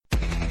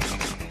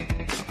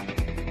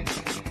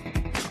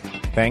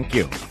Thank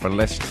you for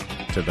listening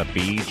to the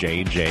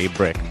BJJ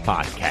Brick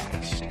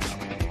Podcast.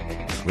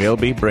 We'll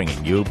be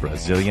bringing you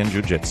Brazilian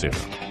Jiu-Jitsu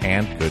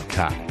and good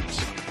times.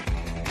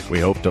 We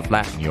hope to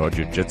flatten your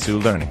Jiu-Jitsu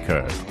learning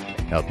curve,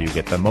 help you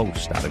get the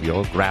most out of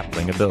your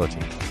grappling ability,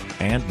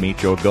 and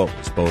meet your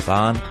goals both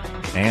on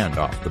and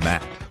off the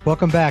mat.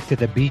 Welcome back to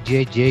the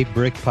BJJ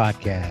Brick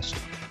Podcast.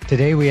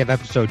 Today we have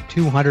episode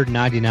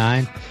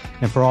 299,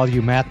 and for all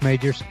you math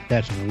majors,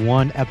 that's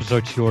one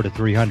episode short of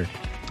 300.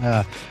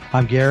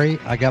 I'm Gary.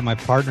 I got my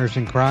partners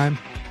in crime,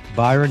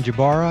 Byron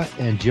Jabara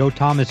and Joe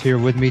Thomas here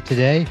with me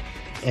today,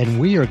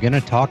 and we are going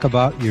to talk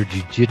about your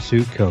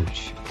Jiu-Jitsu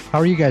coach. How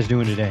are you guys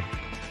doing today?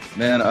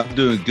 Man, I'm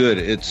doing good.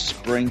 It's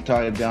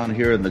springtime down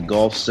here in the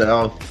Gulf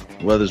South.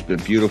 The weather's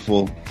been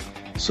beautiful,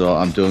 so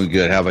I'm doing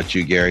good. How about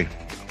you, Gary?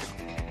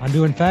 I'm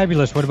doing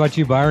fabulous. What about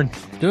you, Byron?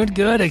 Doing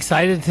good.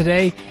 Excited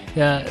today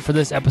for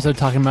this episode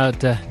talking about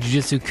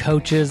Jiu-Jitsu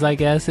coaches, I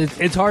guess.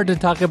 It's hard to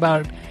talk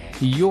about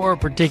your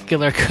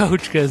particular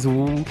coach because,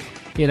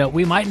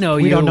 we might know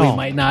you, we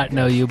might not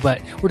know you, but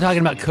we're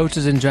talking about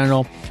coaches in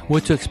general,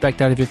 what to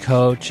expect out of your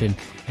coach, and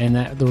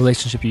the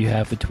relationship you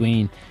have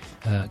between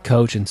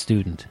coach and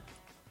student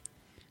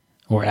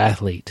or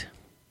athlete.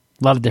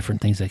 A lot of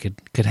different things that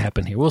could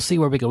happen here. We'll see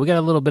where we go. We got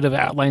a little bit of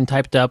outline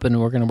typed up, and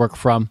we're going to work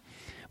from,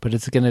 but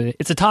it's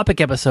a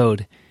topic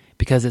episode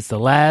because it's the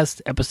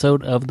last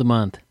episode of the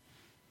month.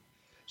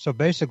 So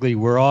basically,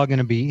 we're all going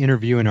to be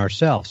interviewing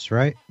ourselves,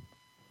 right?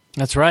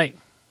 That's right.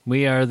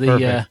 We are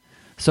the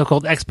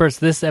so-called experts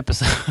this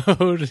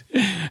episode.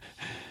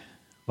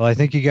 Well, I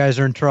think you guys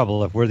are in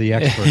trouble if we're the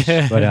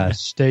experts, but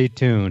stay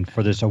tuned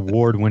for this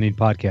award-winning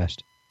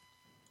podcast.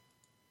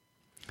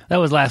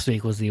 That was last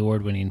week, was the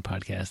award-winning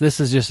podcast.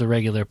 This is just a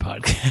regular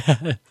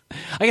podcast.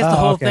 I guess the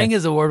whole thing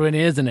is award-winning,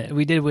 isn't it?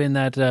 We did win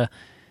that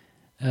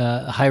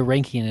high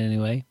ranking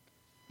anyway.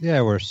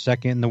 Yeah, we're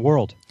second in the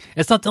world.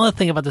 It's not the only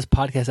thing about this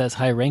podcast that's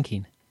high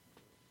ranking.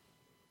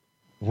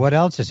 What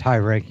else is high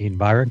ranking,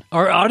 Byron?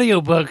 Our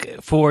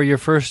audiobook for your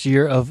first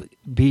year of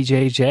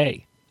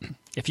BJJ.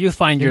 If you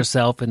find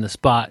yourself in the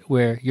spot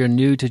where you're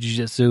new to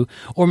jiu-jitsu,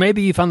 or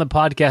maybe you found the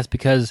podcast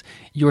because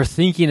you're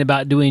thinking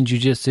about doing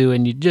jiu-jitsu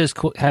and you just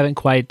haven't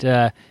quite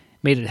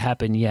made it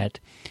happen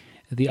yet,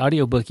 the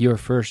audiobook Your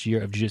First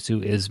Year of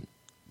Jiu-Jitsu is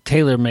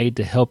tailor-made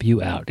to help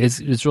you out.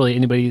 It's really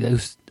anybody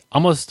who's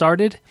almost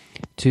started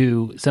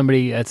to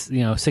somebody that's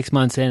 6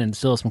 months in and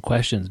still has some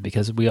questions,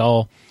 because we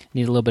all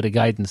need a little bit of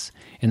guidance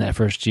in that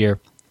first year.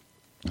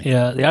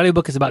 Yeah, the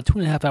audiobook is about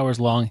 2.5 hours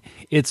long.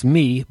 It's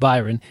me,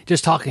 Byron,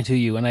 just talking to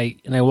you, and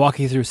I walk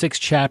you through 6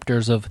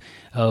 chapters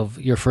of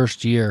your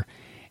first year,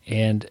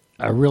 and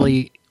I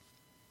really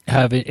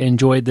have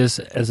enjoyed this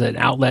as an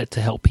outlet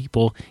to help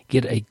people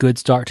get a good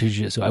start to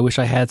jiu-jitsu. I wish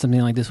I had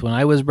something like this when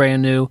I was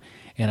brand new,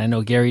 and I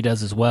know Gary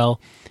does as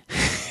well.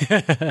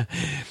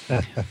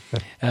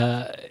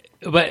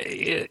 But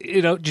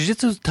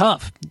jiu-jitsu is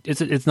tough.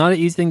 It's not an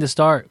easy thing to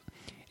start.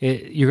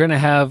 You're going to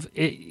have,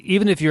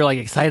 even if you're like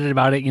excited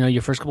about it,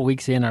 your first couple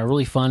weeks in are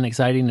really fun,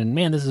 exciting, and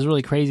man, this is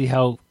really crazy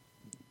how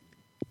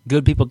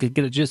good people could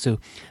get at jiu-jitsu.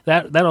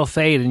 That'll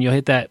fade, and you'll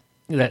hit that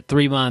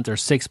 3 month or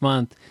 6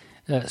 month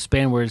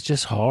span where it's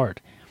just hard.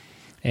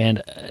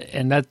 And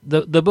that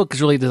the book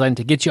is really designed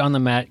to get you on the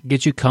mat,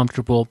 get you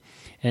comfortable,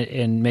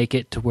 and make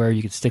it to where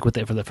you can stick with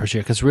it for the first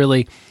year. Because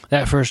really,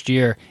 that first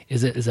year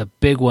is a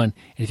big one.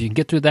 And if you can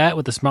get through that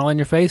with a smile on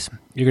your face,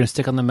 you're going to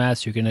stick on the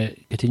mats. You're going to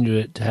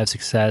continue to have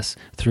success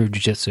through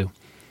jiu-jitsu.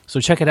 So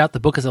check it out.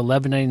 The book is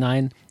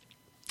 $11.99.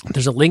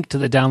 There's a link to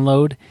the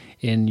download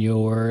in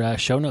your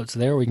show notes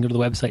there, or you can go to the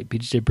website,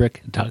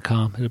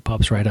 bjjbrick.com, and it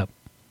pops right up.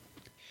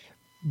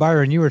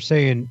 Byron, you were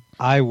saying,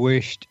 I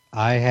wished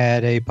I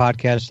had a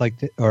podcast like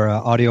that, or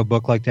an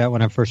audiobook like that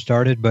when I first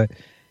started, but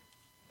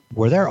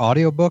were there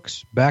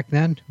audiobooks back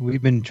then?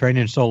 We've been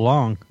training so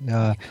long.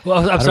 Well,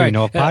 I'm sorry.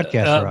 No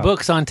podcasts are out.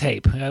 Books on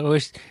tape.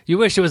 You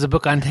wish it was a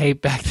book on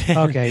tape back then.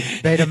 Okay,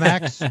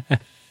 Betamax.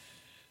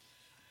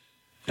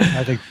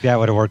 I think that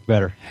would have worked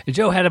better.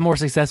 Joe had a more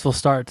successful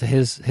start to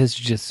his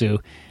jiu-jitsu,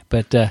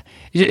 but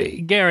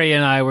Gary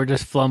and I were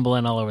just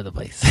fumbling all over the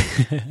place.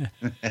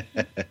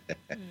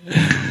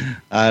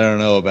 I don't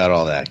know about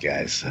all that,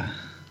 guys.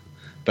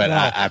 But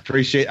I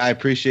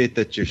appreciate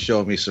that you're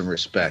showing me some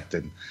respect.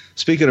 And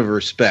speaking of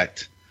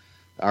respect,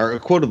 our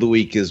quote of the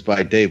week is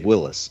by Dave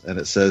Willis, and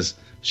it says,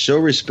 "Show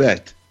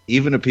respect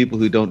even to people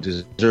who don't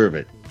deserve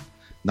it,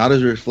 not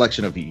as a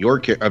reflection of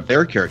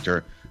their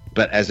character,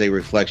 but as a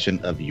reflection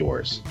of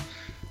yours."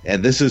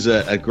 And this is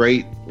a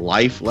great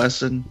life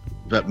lesson,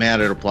 but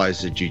man, it applies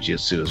to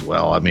jiu-jitsu as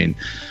well. I mean,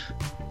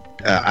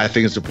 I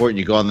think it's important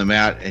you go on the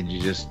mat and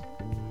you just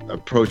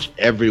approach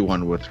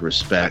everyone with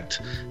respect.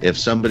 If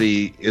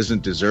somebody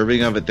isn't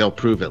deserving of it, they'll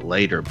prove it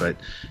later, but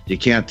you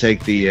can't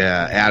take the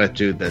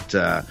attitude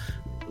that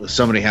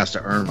somebody has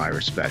to earn my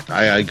respect.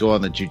 I go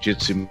on the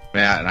jiu-jitsu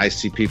mat and I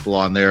see people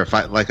on there. If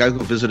I go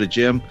visit a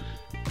gym,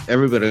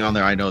 everybody on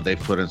there, I know they've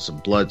put in some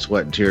blood,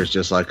 sweat, and tears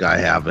just like I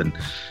have, and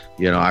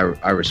I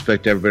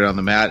respect everybody on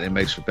the mat. It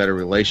makes for better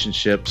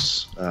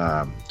relationships.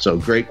 So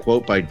great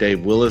quote by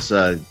Dave Willis.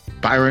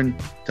 Byron,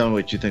 tell me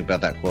what you think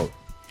about that quote.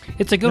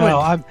 It's a good No,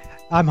 one.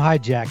 I'm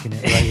hijacking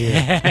it right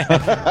here.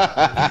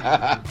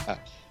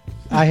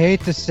 I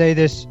hate to say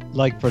this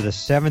like for the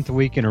 7th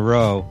week in a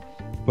row,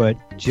 but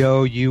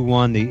Joe, you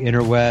won the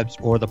interwebs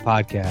or the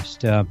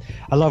podcast.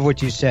 I love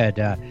what you said.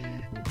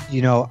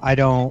 I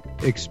don't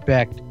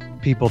expect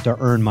people to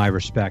earn my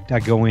respect. I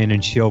go in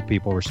and show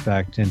people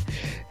respect, and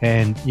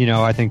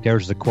I think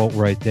there's the quote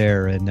right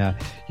there. And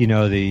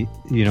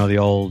the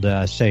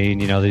old saying,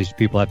 these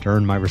people have to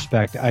earn my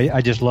respect.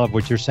 I just love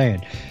what you're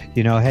saying.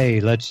 Hey,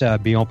 let's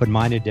be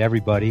open-minded to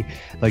everybody.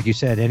 Like you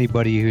said,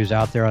 anybody who's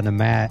out there on the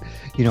mat,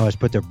 has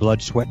put their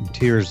blood, sweat, and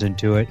tears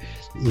into it.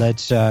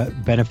 Let's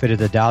benefit of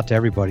the doubt to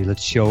everybody.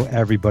 Let's show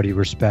everybody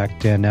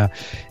respect. And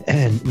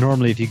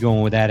normally, if you go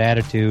in with that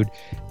attitude,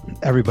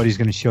 everybody's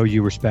going to show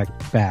you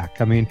respect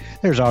back. I mean,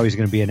 there's always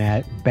going to be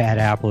a bad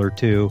apple or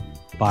two,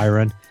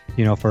 Byron,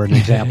 for an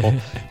example.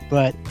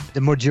 But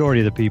the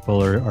majority of the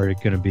people are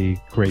going to be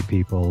great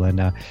people. And,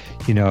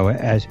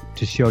 as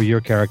to show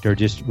your character,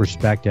 just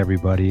respect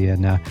everybody,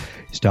 and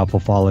stuff will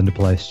fall into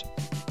place.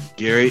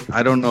 Gary,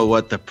 I don't know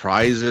what the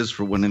prize is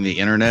for winning the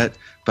internet,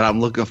 but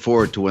I'm looking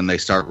forward to when they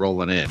start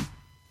rolling in.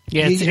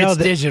 Yeah, it's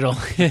digital.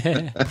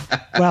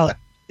 Well,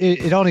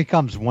 it only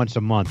comes once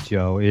a month,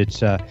 Joe.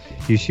 It's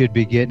you should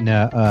be getting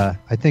I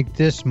think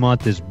this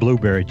month is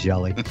blueberry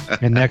jelly,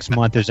 and next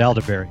month is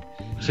elderberry.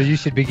 So you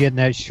should be getting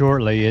that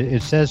shortly.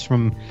 It says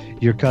from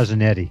your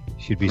cousin Eddie.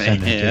 Should be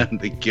sending it to you.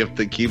 The gift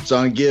that keeps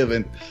on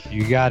giving.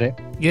 You got it.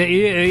 Yeah,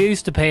 you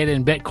used to pay it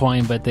in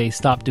Bitcoin, but they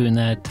stopped doing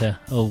that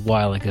a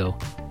while ago.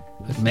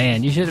 But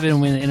man, you should have been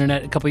winning the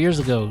internet a couple years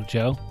ago,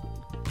 Joe.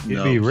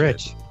 You'd be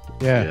rich.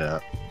 Yeah.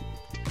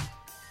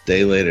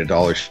 Day late,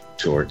 $1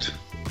 short.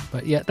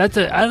 But yeah, I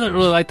don't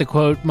really like the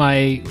quote.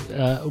 My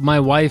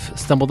wife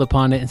stumbled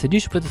upon it and said, "You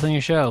should put this on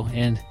your show."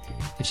 And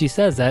if she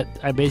says that,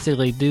 I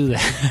basically do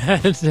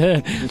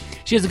that.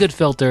 She has a good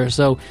filter,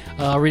 so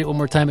I'll read it one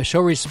more time. Show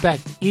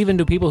respect even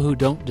to people who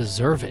don't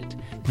deserve it,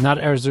 not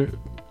as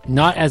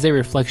a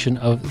reflection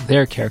of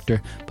their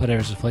character, but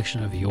as a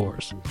reflection of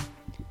yours.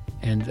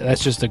 And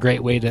that's just a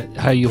great way to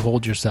how you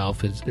hold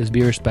yourself is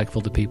be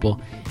respectful to people.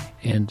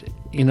 And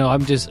I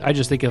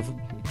just think of.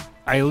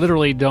 I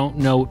literally don't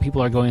know what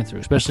people are going through,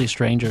 especially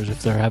strangers,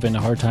 if they're having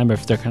a hard time or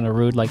if they're kind of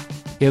rude. Like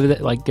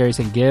Gary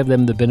said, give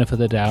them the benefit of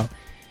the doubt.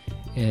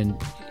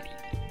 And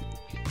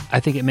I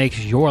think it makes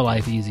your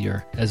life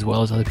easier as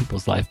well as other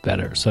people's life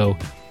better. So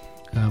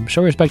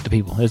show respect to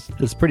people. It's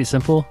a pretty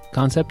simple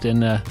concept,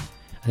 and I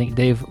think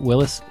Dave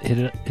Willis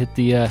hit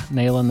the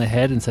nail on the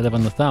head instead of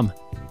on the thumb.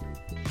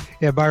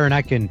 Yeah, Byron,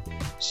 I can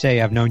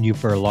say I've known you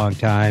for a long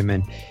time,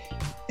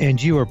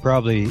 and you are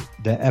probably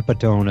the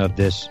epitome of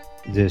this,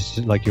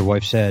 like your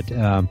wife said,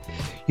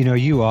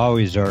 you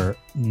always are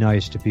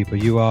nice to people.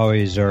 You're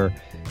always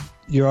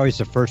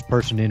the first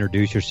person to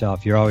introduce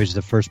yourself. You're always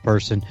the first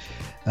person,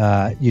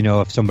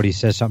 if somebody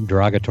says something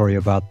derogatory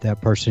about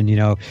that person,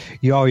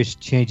 you always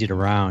change it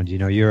around.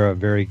 You're a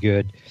very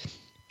good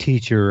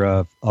teacher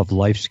of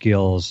life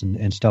skills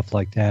and stuff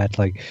like that.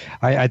 Like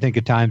I think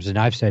at times, and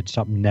I've said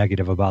something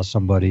negative about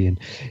somebody,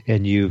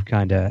 and you've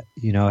kind of,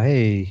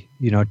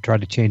 try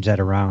to change that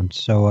around.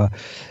 So,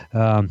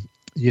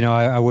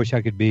 I wish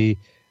I could be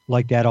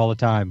like that all the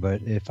time,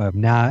 but if I'm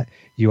not,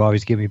 you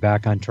always get me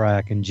back on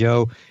track. And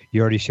Joe,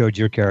 you already showed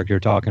your character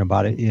talking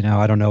about it.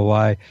 I don't know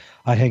why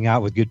I hang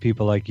out with good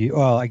people like you.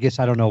 Well, I guess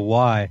I don't know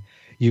why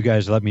you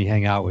guys let me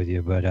hang out with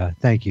you, but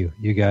thank you.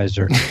 You guys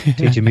are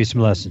teaching me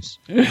some lessons.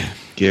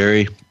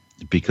 Gary,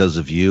 because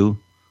of you,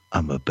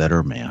 I'm a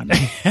better man.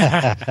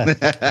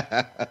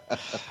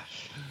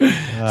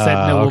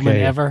 Said no woman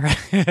ever.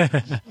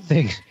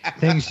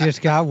 Things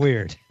just got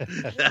weird.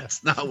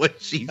 That's not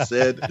what she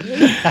said.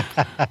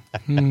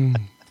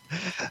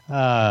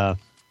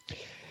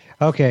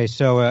 Okay,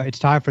 so it's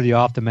time for the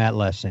off the mat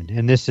lesson,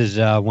 and this is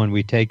when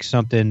we take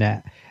something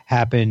that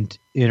happened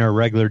in our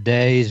regular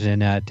days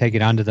and take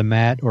it onto the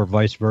mat, or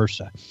vice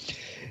versa.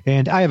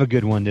 And I have a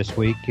good one this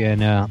week,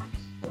 and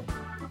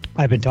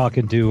I've been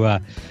talking to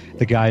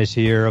the guys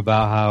here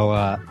about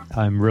how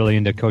I'm really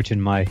into coaching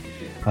my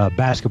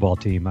basketball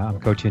team. I'm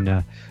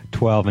coaching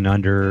 12 and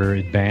under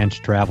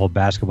advanced travel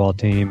basketball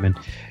team, and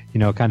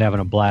kind of having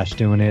a blast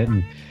doing it.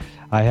 And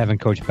I haven't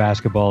coached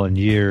basketball in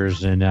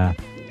years, and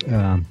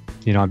I'm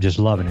just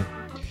loving it.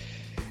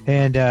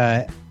 And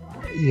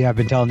I've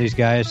been telling these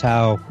guys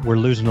how we're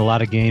losing a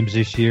lot of games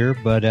this year,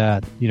 but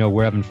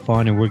we're having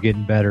fun and we're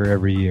getting better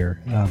every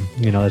year.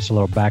 That's a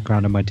little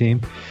background on my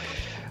team.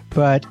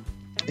 But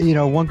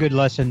one good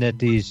lesson that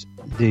these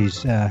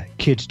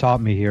kids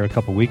taught me here a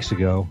couple weeks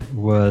ago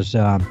was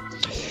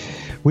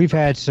we've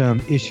had some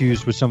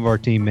issues with some of our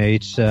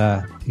teammates.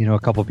 A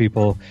couple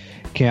people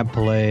can't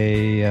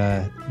play.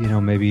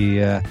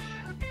 Maybe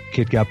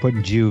kid got put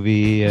in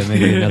juvie.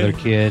 Maybe another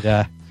kid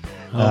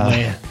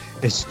man.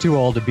 Is too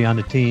old to be on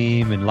the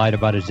team and lied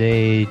about his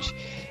age.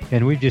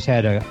 And we've just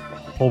had a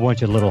whole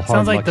bunch of little hard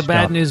Sounds like the stuff.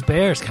 Bad News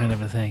Bears kind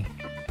of a thing.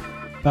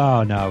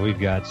 Oh, no, we've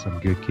got some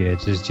good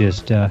kids. It's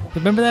just...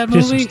 remember that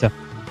just movie? some stuff.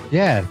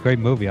 Yeah, great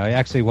movie. I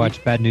actually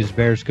watched Bad News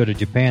Bears go to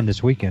Japan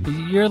this weekend.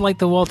 You're like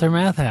the Walter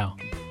Matthau.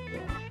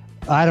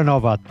 I don't know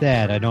about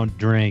that. I don't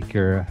drink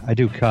or I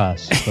do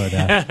cuss, but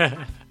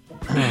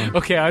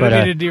okay, I don't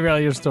need to derail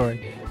your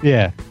story.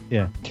 Yeah.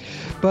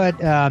 But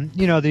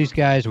these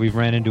guys, we've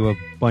ran into a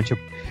bunch of,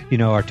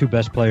 our two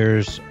best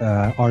players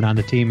aren't on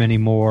the team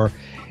anymore,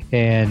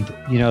 and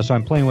so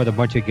I'm playing with a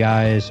bunch of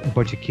guys, a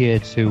bunch of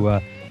kids who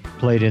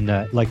played in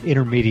the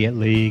intermediate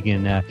league,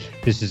 and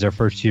this is their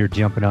first year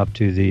jumping up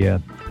to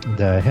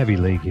the heavy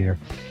league here,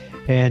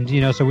 and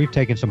so we've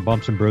taken some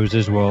bumps and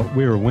bruises. Well,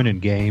 we were winning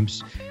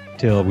games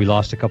till we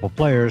lost a couple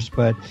players,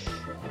 but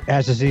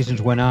as the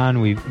seasons went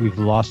on, we've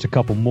lost a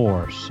couple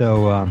more.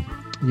 So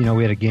we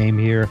had a game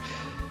here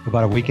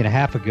about a week and a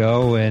half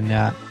ago,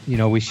 and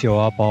we show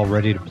up all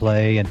ready to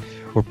play, and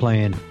we're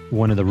playing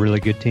one of the really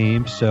good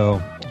teams.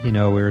 So we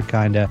were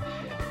kind of,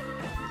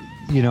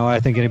 I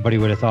think anybody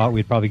would have thought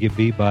we'd probably get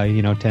beat by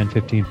 10,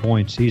 15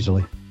 points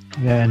easily.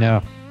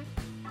 And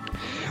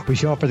we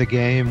show up for the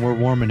game, we're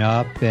warming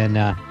up, and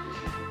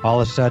all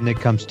of a sudden it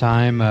comes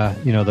time,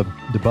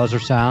 the buzzer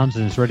sounds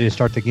and it's ready to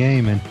start the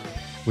game, and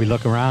we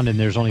look around and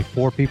there's only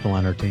 4 people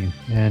on our team.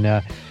 And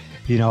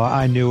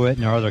I knew it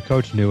and our other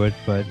coach knew it,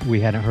 but we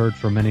hadn't heard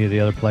from any of the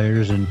other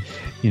players, and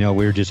we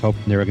were just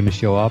hoping they were going to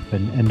show up,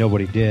 and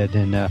nobody did.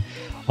 And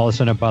all of a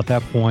sudden about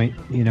that point,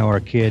 our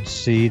kids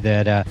see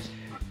that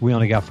we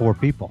only got 4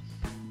 people,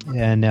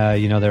 and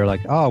they're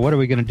like, oh, what are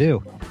we going to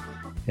do?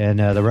 And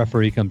the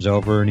referee comes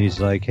over and he's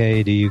like,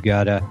 hey, do you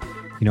got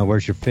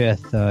where's your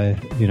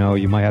 5th?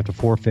 You might have to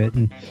forfeit.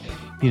 And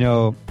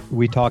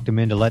we talked them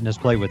into letting us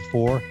play with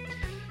 4.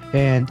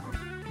 And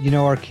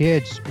our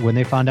kids, when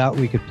they found out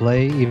we could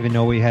play, even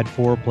though we had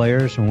 4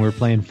 players and we were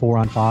playing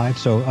 4-on-5.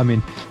 So, I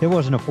mean, it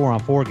wasn't a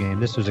 4-on-4 game.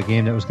 This was a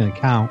game that was going to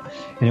count,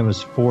 and it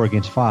was 4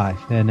 against 5.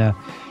 And,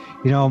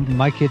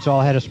 my kids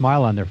all had a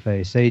smile on their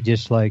face. They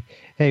just like,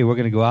 hey, we're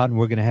going to go out and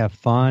we're going to have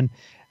fun.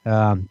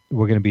 We're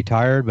going to be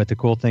tired, but the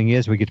cool thing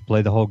is we get to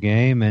play the whole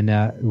game, and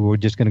we're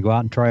just going to go out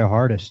and try our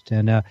hardest.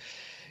 And,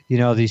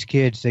 these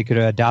kids, they could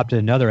have adopted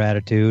another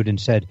attitude and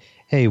said,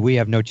 hey, we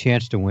have no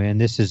chance to win.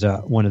 This is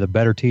one of the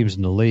better teams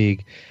in the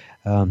league.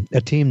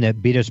 A team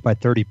that beat us by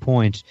 30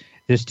 points,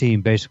 this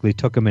team basically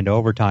took them into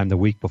overtime the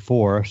week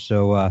before.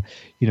 So,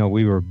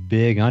 we were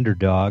big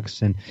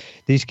underdogs. And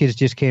these kids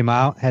just came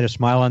out, had a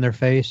smile on their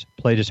face,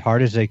 played as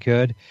hard as they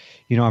could.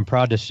 I'm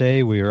proud to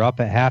say we were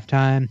up at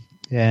halftime.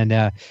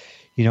 And,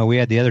 we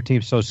had the other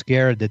team so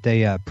scared that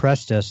they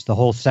pressed us the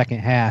whole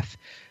second half.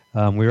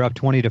 We were up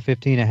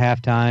 20-15 at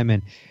halftime.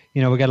 And,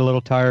 we got a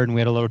little tired and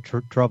we had a little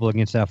trouble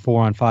against that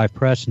 4-on-5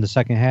 press in the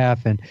second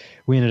half, and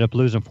we ended up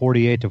losing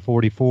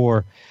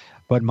 48-44.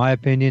 But in my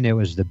opinion, it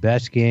was the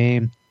best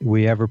game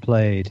we ever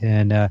played.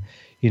 And,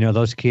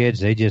 those kids,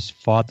 they just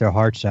fought their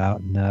hearts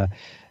out, and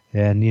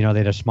they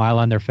had a smile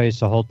on their face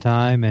the whole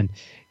time. And,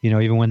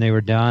 even when they were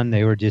done,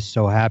 they were just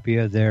so happy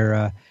of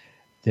their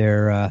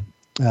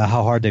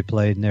how hard they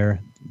played and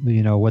their,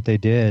 what they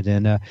did.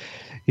 And,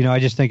 I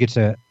just think it's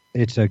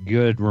a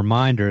good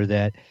reminder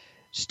that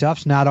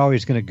stuff's not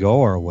always going to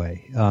go our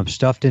way.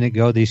 Stuff didn't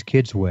go these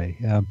kids' way.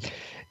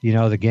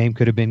 The game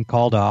could have been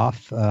called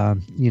off.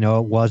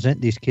 It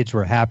wasn't. These kids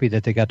were happy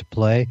that they got to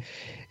play.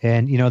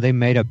 And, they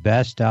made a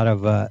best out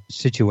of a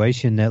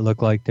situation that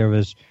looked like there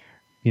was,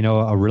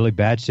 a really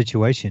bad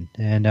situation.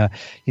 And,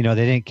 they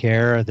didn't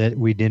care that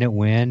we didn't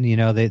win.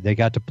 They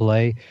got to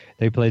play.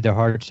 They played their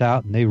hearts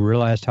out, and they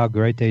realized how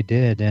great they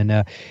did. And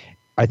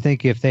I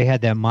think if they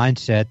had that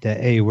mindset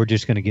that, hey, we're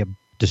just going to get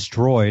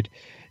destroyed,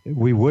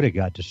 we would have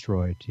got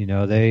destroyed. And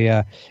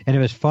it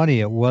was funny.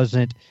 It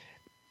wasn't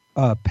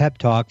a pep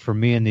talk for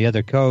me and the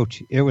other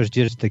coach. It was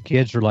just the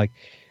kids were like,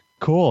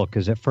 cool,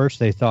 because at first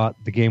they thought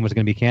the game was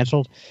going to be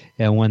canceled,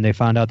 and when they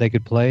found out they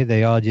could play,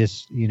 they all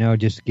just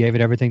gave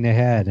it everything they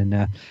had. And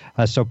I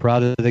was so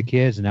proud of the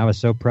kids, and I was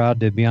so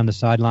proud to be on the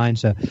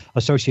sidelines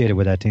associated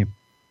with that team.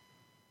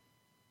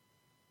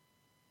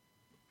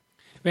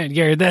 Man,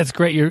 Gary, that's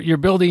great. You're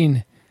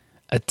building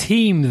a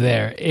team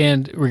there,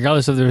 and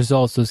regardless of the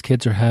results, those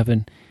kids are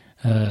having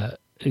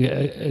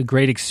a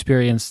great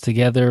experience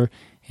together,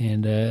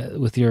 and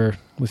with your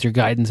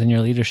guidance and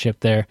your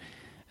leadership there,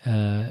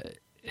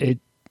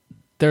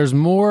 there's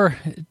more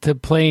to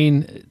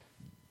playing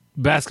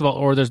basketball,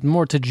 or there's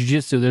more to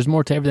jiu-jitsu, there's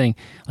more to everything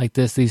like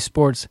these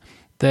sports,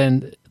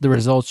 than the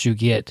results you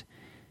get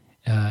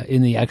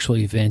in the actual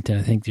event. And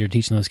I think you're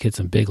teaching those kids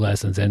some big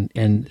lessons.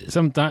 And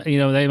sometimes,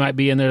 they might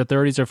be in their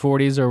 30s or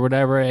 40s or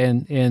whatever,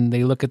 and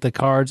they look at the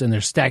cards and they're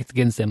stacked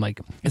against them.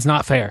 Like, it's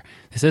not fair.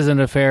 This isn't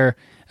a fair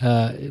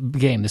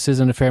game. This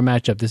isn't a fair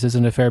matchup. This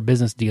isn't a fair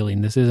business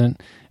dealing. This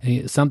isn't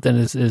something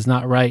is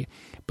not right.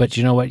 But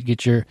you know what?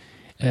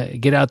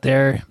 Get out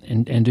there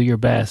and do your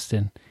best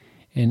and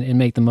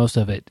make the most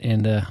of it.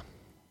 And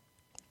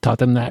taught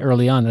them that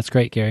early on. That's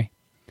great, Gary.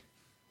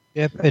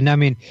 Yep, and I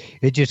mean,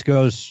 it just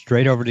goes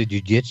straight over to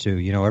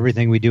jiu-jitsu.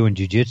 Everything we do in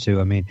jiu-jitsu.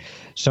 I mean,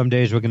 some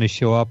days we're going to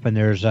show up and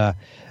there's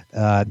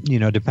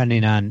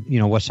depending on,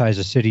 what size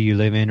of city you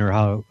live in or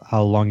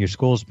how long your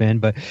school's been,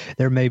 but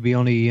there may be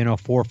only, 4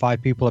 or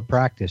 5 people at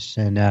practice.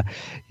 And,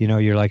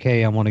 you're like,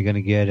 hey, I'm only going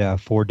to get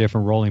 4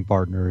 different rolling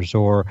partners.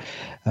 Or,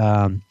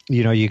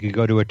 you could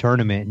go to a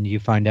tournament and you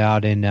find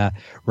out in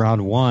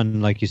round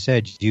 1, like you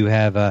said, you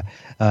have a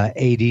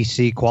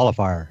ADC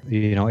qualifier,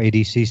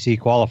 ADCC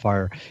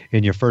qualifier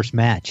in your first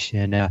match.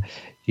 And,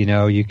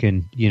 you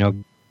can,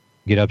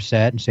 get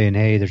upset and saying,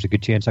 hey, there's a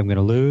good chance I'm going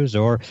to lose.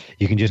 Or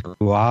you can just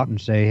go out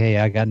and say, hey,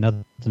 I got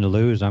nothing to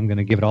lose. I'm going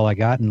to give it all I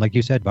got. And like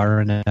you said,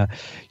 Byron,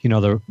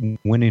 the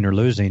winning or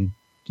losing,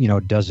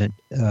 doesn't,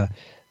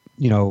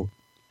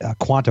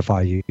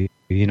 quantify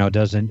you,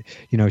 doesn't,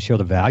 show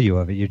the value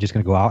of it. You're just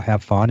going to go out,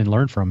 have fun, and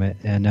learn from it.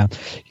 And,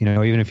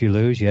 even if you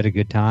lose, you had a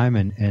good time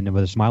and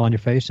with a smile on your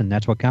face, and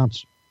that's what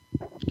counts.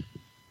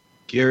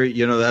 Gary,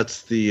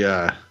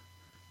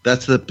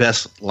 that's the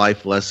best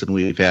life lesson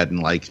we've had in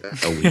like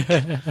a week.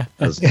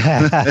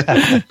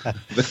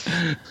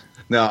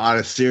 Now, on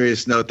a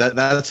serious note,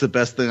 that's the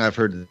best thing I've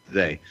heard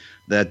today.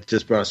 That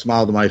just brought a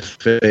smile to my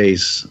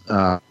face.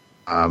 I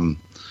don't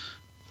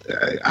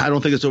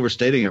think it's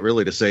overstating it,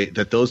 really, to say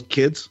that those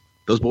kids,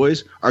 those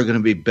boys, are going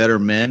to be better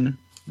men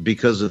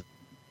because of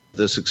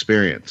this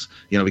experience,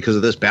 because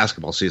of this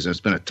basketball season. It's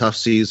been a tough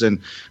season,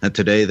 and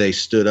today they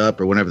stood up,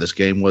 or whenever this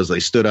game was, they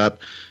stood up,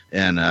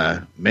 and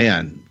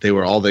man, they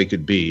were all they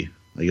could be.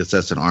 I guess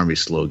that's an Army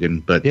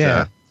slogan, but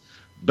yeah,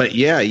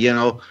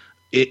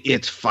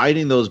 it's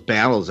fighting those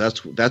battles.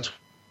 That's what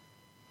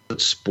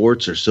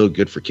sports are so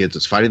good for kids.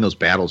 It's fighting those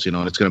battles, and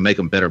it's going to make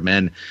them better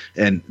men.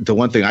 And the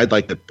one thing I'd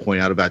like to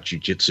point out about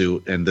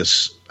jiu-jitsu and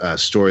this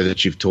story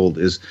that you've told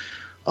is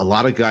a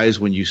lot of guys,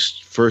 when you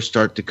first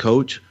start to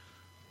coach,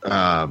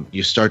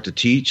 you start to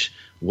teach,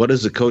 what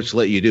does the coach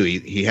let you do?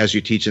 He has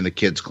you teaching the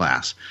kids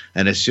class,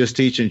 and it's just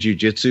teaching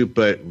jiu-jitsu,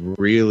 but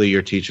really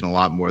you're teaching a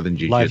lot more than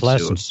jiu-jitsu. Life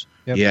lessons.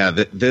 Yep. Yeah,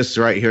 this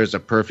right here is a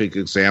perfect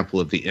example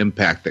of the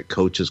impact that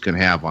coaches can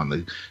have on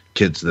the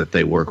kids that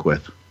they work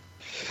with.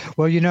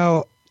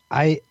 Well,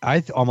 I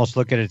almost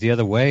look at it the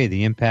other way,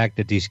 the impact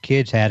that these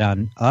kids had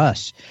on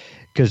us,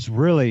 because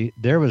really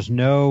there was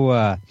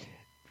no,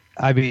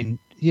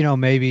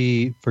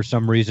 maybe for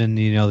some reason,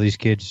 these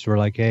kids were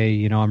like,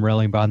 hey, I'm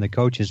railing behind the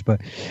coaches, but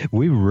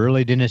we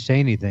really didn't say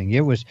anything.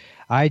 It was,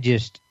 I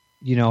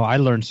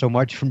learned so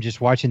much from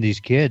just watching these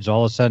kids.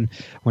 All of a sudden,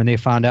 when they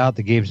found out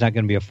the game's not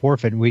going to be a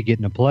forfeit and we get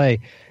into play,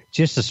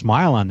 just a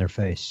smile on their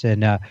face.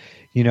 And,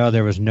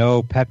 there was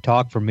no pep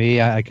talk for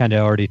me. I kind of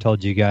already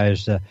told you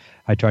guys,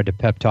 I tried to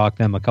pep talk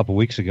them a couple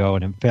weeks ago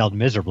and it failed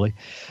miserably.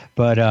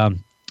 But,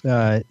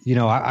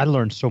 I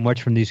learned so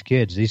much from these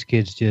kids. These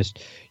kids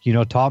just,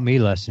 taught me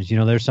lessons.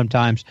 There's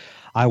sometimes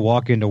I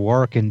walk into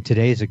work, and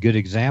today's a good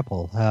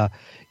example.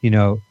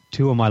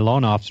 2 of my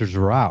loan officers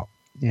were out,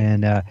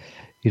 and,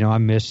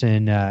 I'm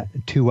missing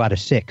 2 out of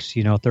 6,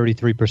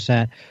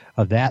 33%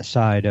 of that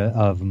side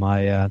of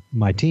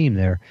my team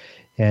there.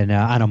 And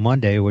on a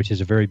Monday, which is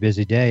a very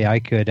busy day, I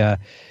could,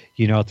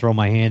 throw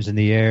my hands in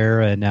the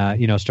air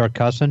and, start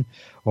cussing,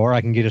 or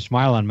I can get a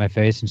smile on my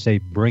face and say,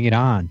 bring it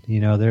on.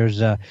 Here's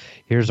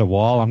a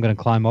wall. I'm going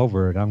to climb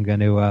over it. I'm going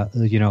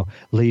to,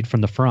 lead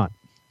from the front.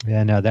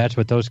 And that's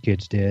what those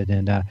kids did.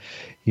 And, I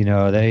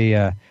know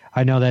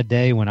that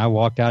day when I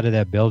walked out of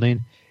that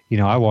building,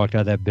 I walked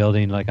out of that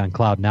building like on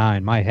cloud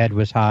 9. My head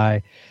was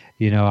high.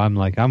 I'm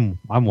like, I'm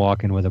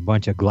walking with a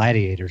bunch of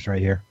gladiators right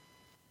here.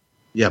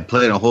 Yeah,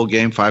 playing a whole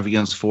game 5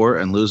 against 4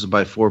 and losing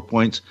by 4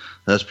 points.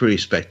 That's pretty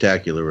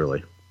spectacular,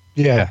 really.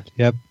 Yeah.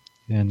 Yep.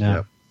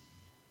 And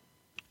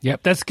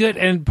Yep, that's good.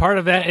 And part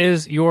of that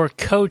is your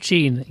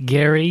coaching,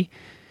 Gary.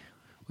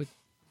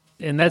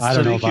 And that's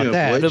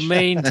the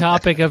main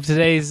topic of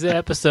today's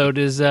episode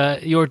is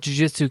your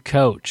jiu-jitsu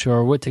coach,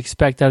 or what to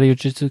expect out of your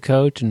jiu-jitsu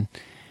coach, and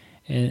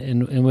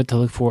what to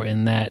look for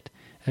in that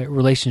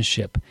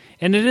relationship.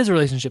 And it is a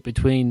relationship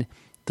between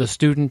the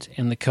student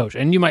and the coach.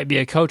 And you might be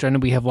a coach. I know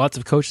we have lots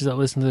of coaches that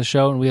listen to the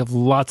show, and we have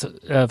lots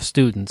of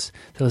students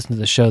that listen to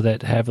the show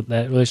that have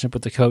that relationship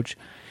with the coach.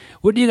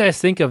 What do you guys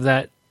think of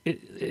that?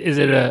 Is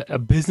it a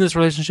business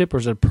relationship, or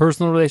is it a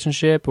personal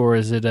relationship, or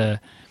is it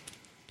a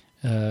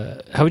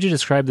how would you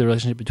describe the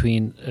relationship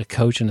between a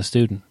coach and a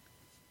student?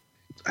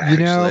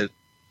 Go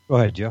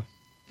ahead, Joe.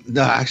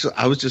 No, actually,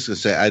 I was just going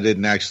to say I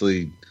didn't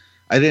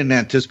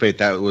anticipate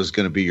that was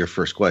going to be your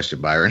first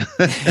question, Byron.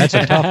 That's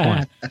a tough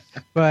one.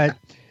 But,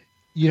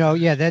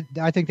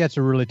 I think that's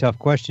a really tough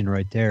question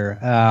right there.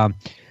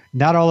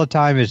 Not all the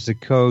time is the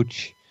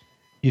coach,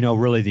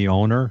 really the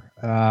owner.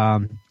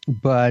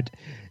 But,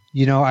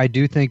 I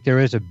do think there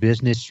is a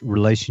business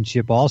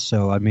relationship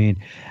also. I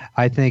mean,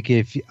 I think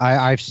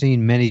I've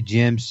seen many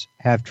gyms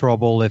have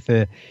trouble if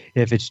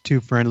it's too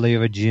friendly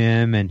of a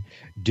gym and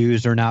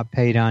dues are not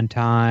paid on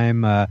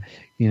time.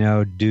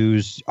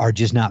 Dues are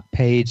just not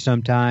paid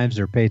sometimes.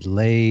 They're paid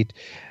late.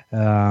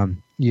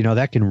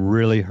 That can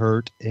really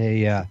hurt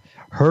a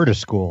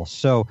school.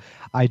 So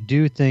I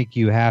do think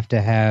you have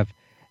to have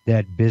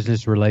that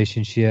business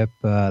relationship.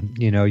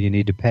 You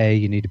need to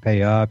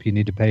pay up, you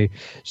need to pay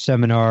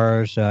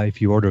seminars.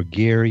 If you order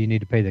gear, you need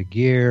to pay the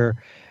gear.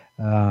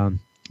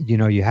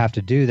 you have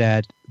to do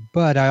that.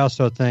 But I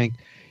also think,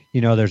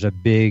 there's a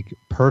big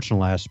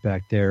personal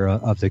aspect there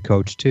of the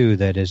coach too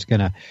that is going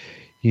to,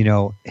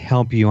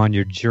 help you on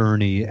your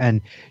journey,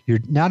 and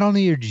not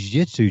only your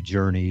jiu-jitsu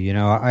journey.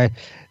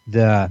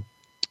 That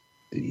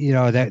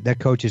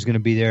coach is going to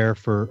be there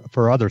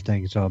for other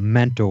things, a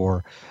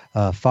mentor,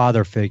 a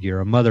father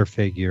figure, a mother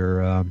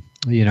figure,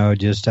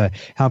 just to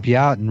help you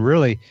out. And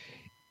really,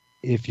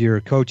 if your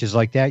coach is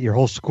like that, your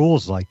whole school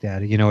is like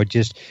that.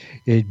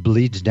 It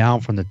bleeds down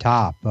from the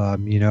top.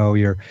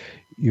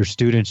 Your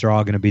students are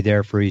all going to be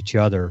there for each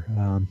other.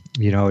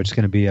 It's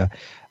going to be a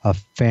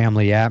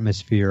family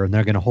atmosphere, and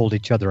they're going to hold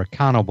each other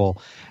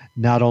accountable,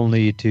 not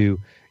only to,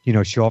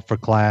 show up for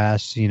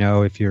class,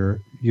 if you're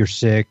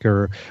sick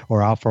or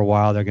out for a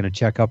while, they're going to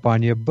check up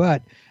on you,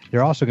 but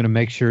they're also going to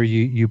make sure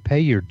you pay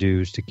your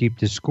dues to keep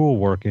the school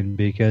working,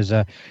 because,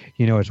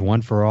 it's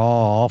one for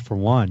all for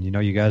one.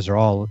 You guys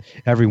are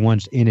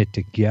everyone's in it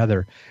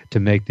together to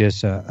make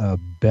this a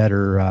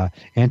better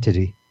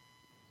entity.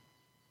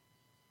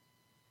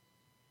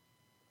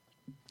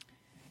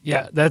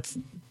 Yeah, that's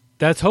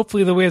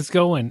hopefully the way it's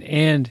going.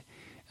 And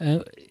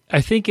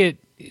I think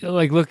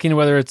like looking at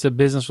whether it's a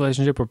business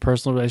relationship or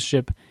personal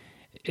relationship,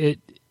 it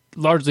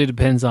largely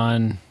depends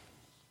on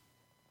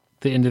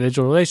the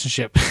individual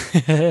relationship.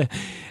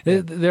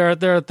 There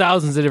are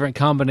thousands of different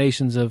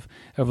combinations of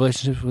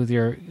relationships with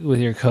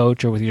your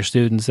coach or with your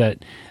students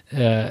that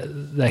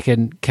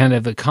can kind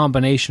of a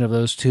combination of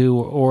those two,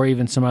 or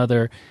even some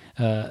other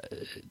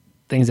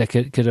things that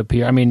could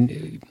appear. I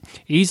mean,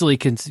 easily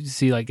can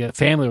see like a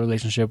family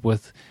relationship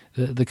with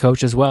the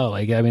coach as well.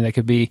 Like, I mean, that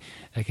could be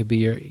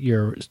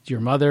your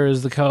mother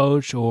as the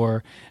coach,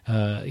 or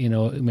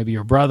maybe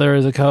your brother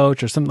as a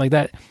coach, or something like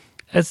that.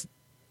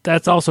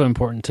 That's also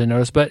important to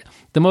notice. But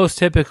the most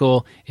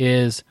typical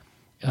is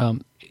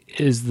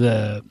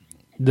the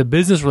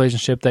business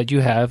relationship that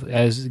you have,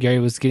 as Gary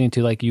was getting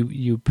to. Like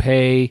you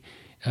pay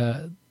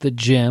the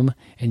gym,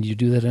 and you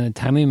do that in a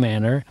timely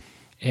manner,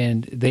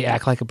 and they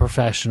act like a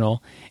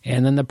professional.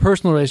 And then the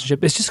personal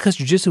relationship is just because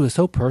jiu-jitsu is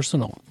so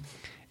personal.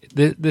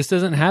 This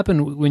doesn't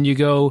happen when you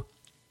go,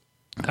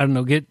 I don't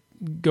know,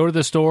 go to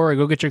the store or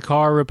go get your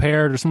car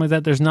repaired or something like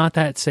that. There's not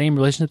that same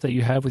relationship that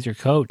you have with your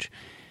coach.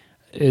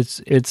 It's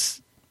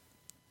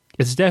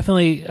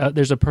definitely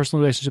there's a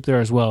personal relationship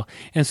there as well.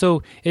 And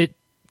so it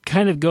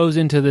kind of goes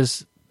into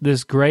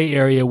this gray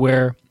area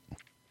where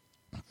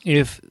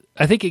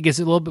I think it gets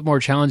a little bit more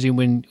challenging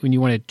when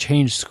you want to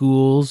change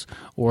schools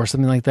or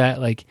something like that.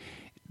 Like,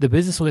 the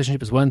business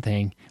relationship is one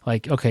thing.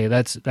 Like, okay,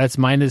 that's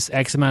minus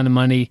X amount of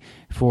money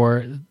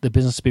for the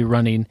business to be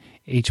running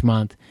each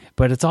month.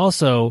 But it's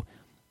also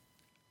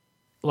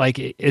like,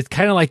 it's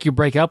kind of like you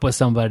break up with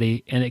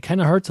somebody, and it kind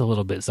of hurts a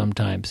little bit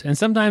sometimes. And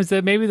sometimes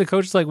that maybe the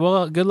coach is like,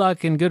 well, good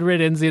luck and good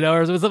riddance,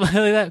 or something like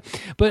that.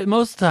 But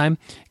most of the time,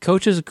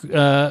 coaches,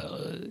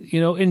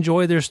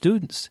 enjoy their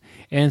students.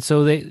 And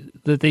so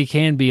they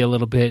can be a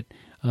little bit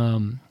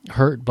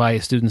hurt by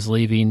students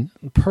leaving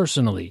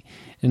personally,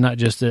 and not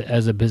just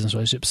as a business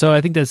relationship. So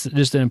I think that's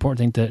just an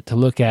important thing to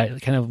look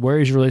at. Kind of, where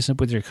is your relationship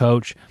with your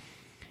coach?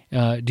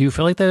 Do you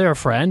feel like they're a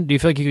friend? Do you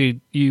feel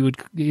like you would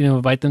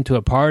invite them to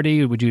a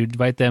party? Would you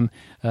invite them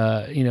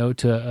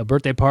to a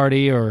birthday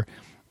party, or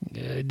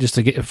just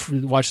to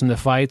watching the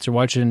fights, or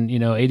watching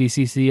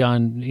ADCC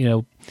on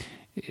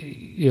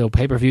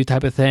pay-per-view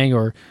type of thing,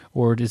 or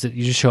is it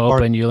you just show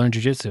up and you learn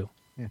jiu-jitsu?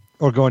 Yeah.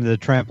 Or going to the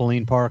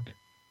trampoline park?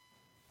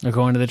 Or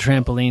going to the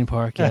trampoline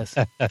park, yes.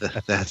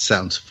 That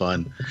sounds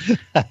fun.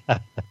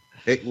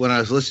 When I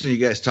was listening to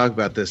you guys talk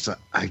about this,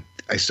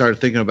 I started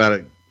thinking about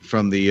it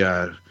from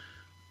the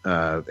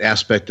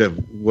aspect of,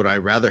 would I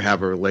rather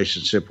have a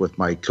relationship with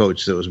my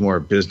coach that was more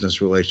a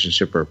business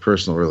relationship or a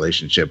personal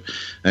relationship?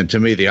 And to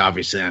me, the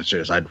obvious answer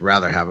is I'd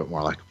rather have it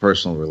more like a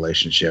personal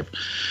relationship.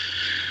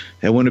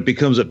 And when it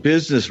becomes a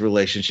business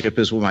relationship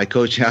is when my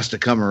coach has to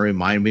come and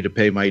remind me to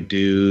pay my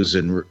dues.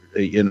 And,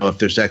 if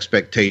there's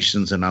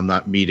expectations and I'm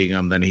not meeting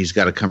them, then he's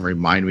got to come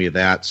remind me of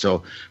that.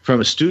 So from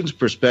a student's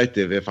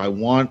perspective, if I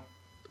want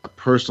a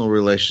personal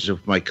relationship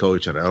with my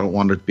coach and I don't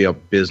want it to be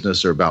about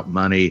business or about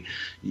money,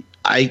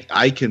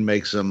 I can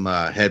make some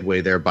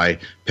headway there by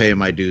paying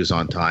my dues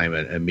on time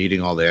and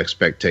meeting all the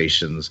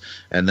expectations,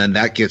 and then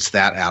that gets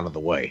that out of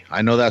the way.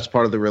 I know that's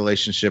part of the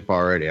relationship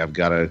already. I've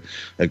got an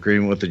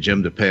agreement with the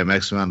gym to pay them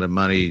X amount of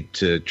money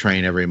to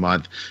train every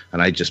month,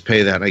 and I just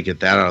pay that and I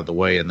get that out of the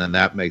way, and then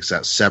that makes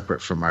that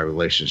separate from my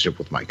relationship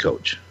with my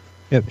coach.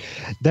 Yep.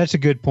 That's a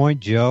good point,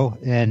 Joe,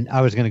 and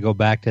I was going to go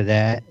back to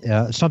that.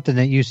 Something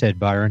that you said,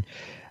 Byron.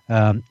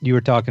 You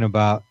were talking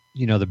about,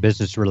 the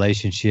business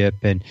relationship,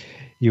 and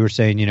you were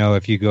saying,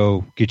 if you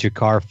go get your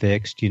car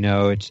fixed,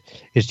 it's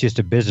just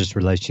a business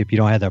relationship. You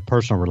don't have that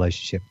personal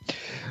relationship.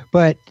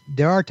 But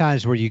there are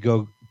times where you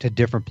go to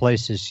different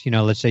places.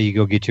 Let's say you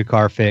go get your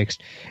car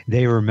fixed.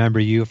 They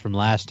remember you from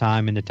last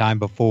time and the time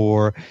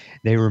before.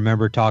 They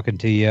remember talking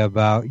to you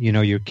about,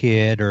 your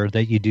kid, or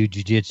that you do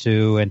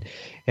jiu-jitsu,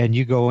 and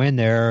you go in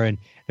there and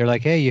They're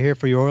like, hey, you here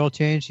for your oil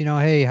change?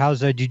 Hey,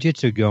 how's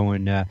jiu-jitsu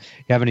going? You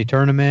have any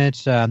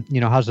tournaments?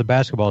 How's the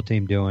basketball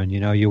team doing?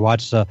 You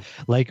watch the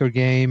Laker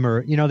game,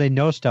 or, they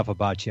know stuff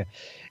about you.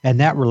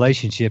 And that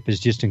relationship is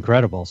just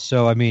incredible.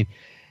 So, I mean,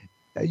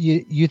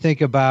 you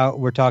think about,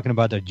 we're talking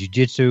about the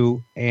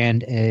jiu-jitsu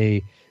and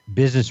a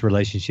business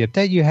relationship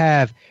that you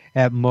have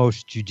at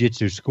most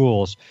jiu-jitsu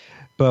schools.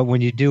 But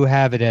when you do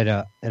have it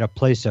at a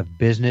place of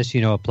business,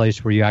 a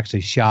place where you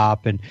actually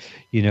shop and,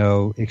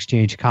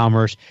 exchange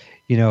commerce,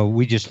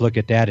 we just look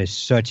at that as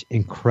such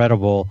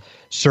incredible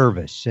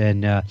service.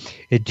 And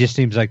it just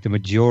seems like the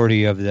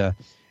majority of the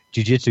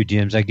jiu-jitsu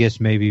gyms, I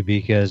guess maybe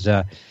because,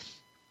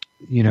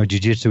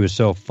 jiu-jitsu is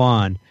so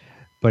fun,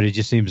 but it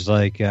just seems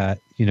like,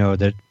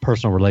 that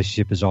personal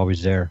relationship is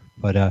always there.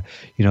 But,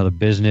 the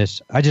business,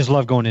 I just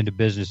love going into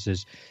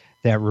businesses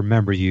that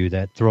remember you,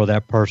 that throw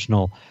that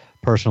personal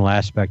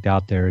aspect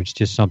out there. It's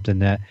just something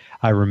that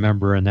I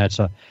remember, and that's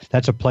a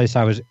place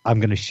I'm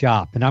going to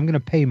shop, and I'm going to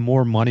pay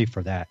more money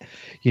for that.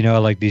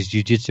 Like these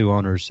jiu-jitsu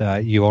owners,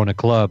 you own a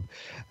club.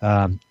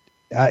 I'll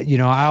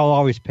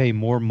always pay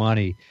more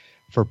money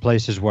for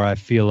places where I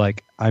feel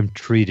like I'm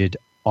treated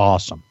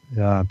awesome.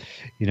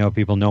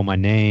 People know my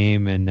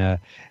name, and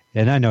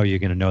I know you're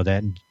going to know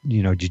that in,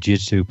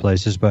 jiu-jitsu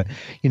places, but,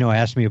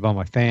 ask me about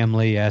my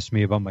family, ask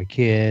me about my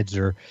kids,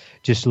 or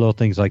just little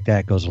things like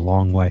that goes a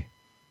long way.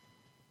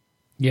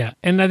 Yeah,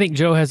 and I think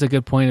Joe has a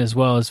good point as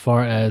well, as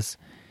far as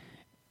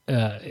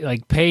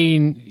like pay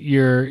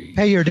your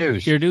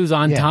dues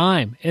on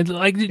time. And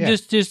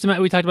just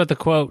we talked about the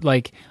quote,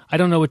 like, I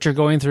don't know what you're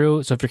going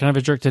through, so if you're kind of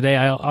a jerk today,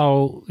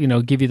 I'll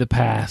give you the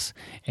pass.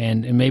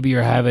 And maybe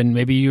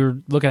you're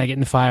looking at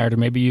getting fired, or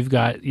maybe you've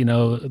got the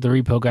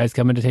repo guys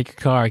coming to take your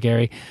car,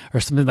 Gary, or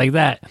something like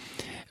that.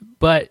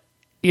 But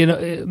think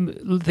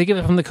of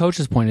it from the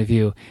coach's point of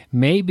view.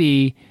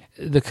 Maybe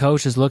the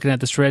coach is looking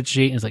at the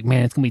spreadsheet and is like,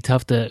 man, it's gonna be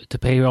tough to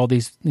pay all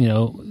these,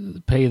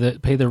 pay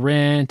the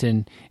rent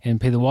and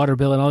pay the water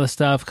bill and all this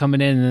stuff coming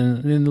in,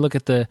 and then look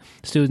at the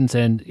students,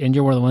 and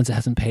you're one of the ones that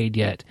hasn't paid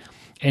yet.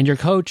 And your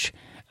coach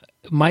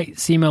might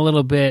seem a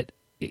little bit,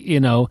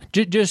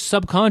 just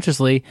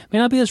subconsciously may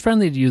not be as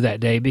friendly to you that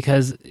day,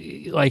 because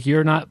like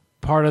you're not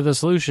part of the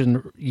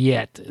solution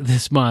yet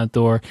this month,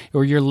 or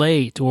you're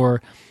late,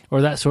 or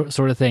that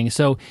sort of thing.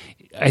 So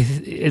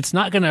it's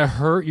not going to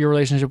hurt your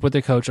relationship with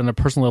the coach on a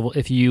personal level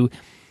if you,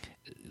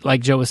 like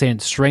Joe was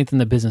saying, strengthen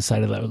the business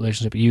side of that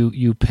relationship.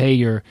 You pay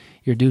your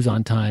dues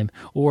on time,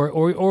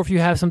 or if you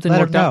have something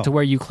worked out to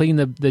where you clean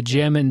the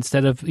gym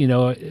instead of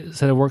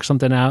work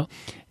something out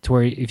to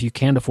where if you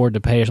can't afford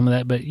to pay or something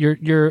like that, but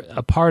you're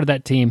a part of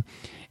that team.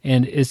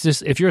 And it's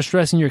just, if you're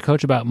stressing your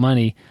coach about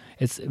money,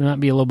 it might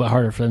be a little bit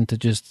harder for them to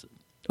just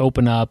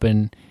open up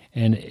and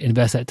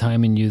invest that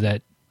time in you.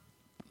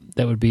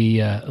 That would be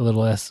a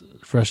little less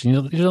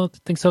frustrating. You don't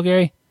think so,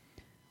 Gary?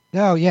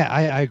 No, yeah,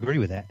 I agree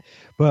with that.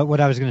 But what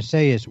I was going to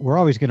say is we're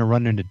always going to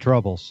run into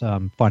troubles,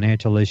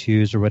 financial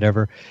issues or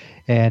whatever,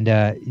 and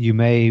you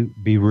may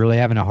be really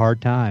having a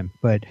hard time.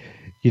 But,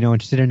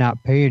 instead of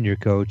not paying your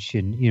coach,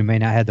 and you may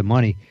not have the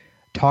money,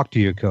 talk to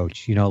your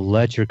coach,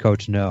 let your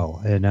coach know.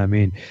 And I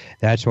mean,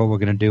 that's what we're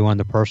going to do on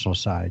the personal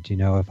side.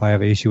 If I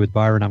have an issue with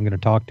Byron, I'm going to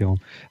talk to him.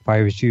 If I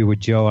have an issue with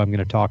Joe, I'm going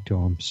to talk to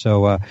him.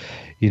 So,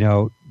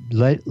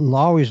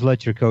 always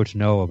let your coach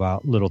know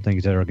about little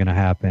things that are going to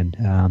happen.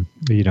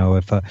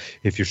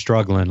 If you're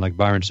struggling, like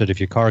Byron said, if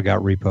your car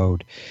got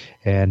repoed,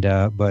 and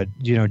but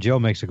Joe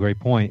makes a great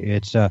point.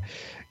 It's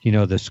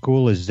the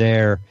school is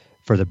there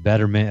for the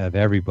betterment of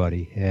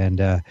everybody,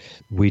 and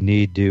we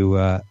need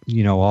to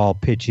all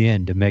pitch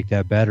in to make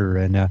that better,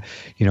 and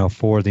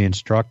for the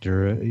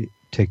instructor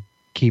to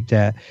keep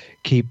the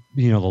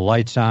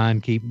lights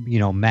on, keep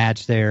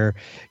mats there,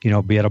 be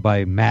able to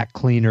buy mat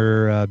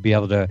cleaner, be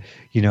able to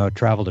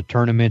travel to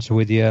tournaments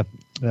with you.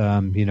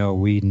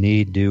 We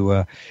need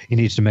to he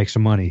needs to make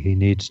some money. He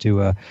needs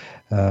to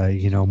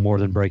more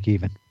than break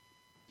even.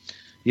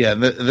 Yeah,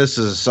 this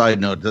is a side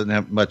note. It doesn't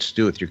have much to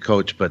do with your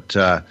coach, but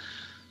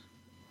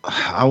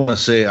I want to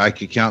say I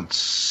could count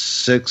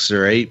 6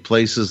 or 8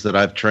 places that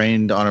I've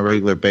trained on a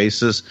regular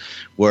basis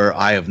where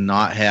I have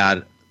not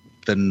had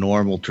the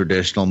normal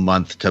traditional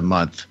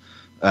month-to-month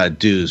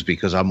dues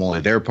because I'm only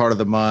there part of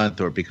the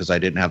month, or because I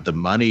didn't have the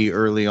money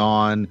early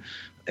on.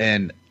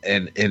 And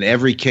in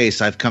every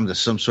case, I've come to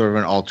some sort of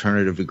an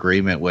alternative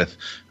agreement with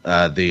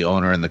the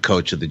owner and the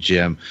coach of the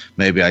gym.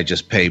 Maybe I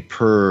just pay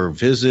per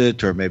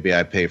visit, or maybe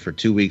I pay for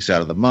 2 weeks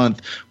out of the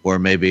month, or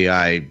maybe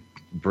I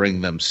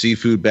bring them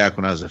seafood back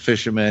when I was a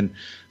fisherman.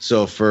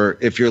 So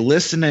if you're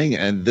listening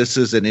and this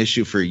is an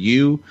issue for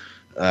you,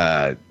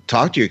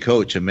 talk to your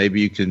coach, and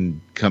maybe you can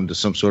come to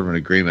some sort of an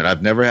agreement.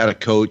 I've never had a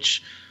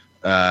coach.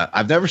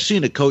 I've never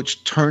seen a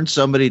coach turn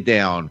somebody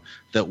down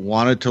that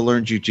wanted to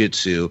learn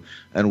jiu-jitsu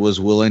and was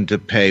willing to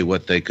pay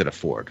what they could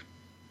afford.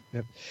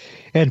 Yep.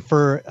 And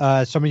for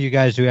some of you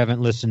guys who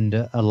haven't listened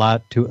a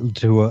lot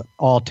to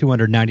all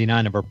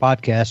 299 of our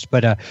podcasts,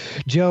 but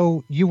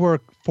Joe, you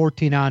work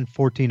 14 on,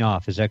 14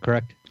 off. Is that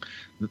correct?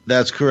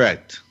 That's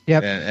correct.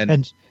 Yep.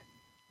 And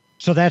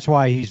So that's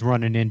why he's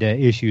running into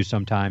issues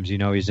sometimes.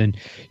 He's in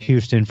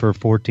Houston for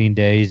 14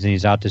 days and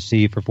he's out to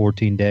sea for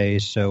 14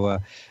 days. So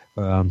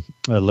a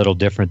little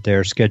different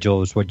there.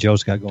 Schedule is what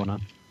Joe's got going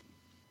on.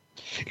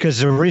 Because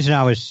the reason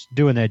I was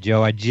doing that,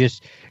 Joe, I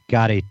just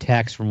got a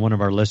text from one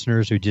of our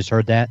listeners who just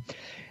heard that.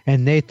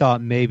 And they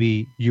thought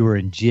maybe you were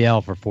in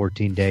jail for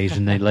 14 days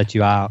and they let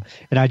you out.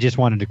 And I just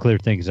wanted to clear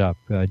things up.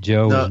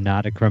 Joe is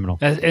not a criminal.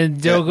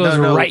 And Joe goes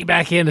right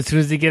back in as soon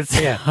as he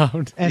gets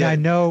out. And I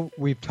know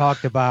we've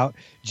talked about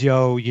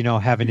Joe,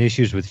 having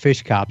issues with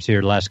fish cops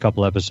here the last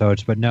couple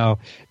episodes. But no,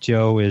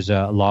 Joe is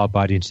a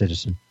law-abiding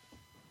citizen.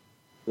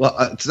 Well,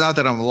 it's not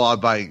that I'm a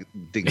law-abiding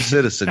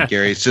citizen,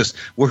 Gary. It's just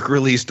work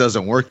release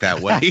doesn't work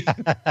that way.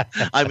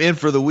 I'm in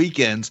for the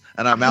weekends,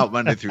 and I'm out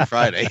Monday through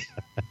Friday.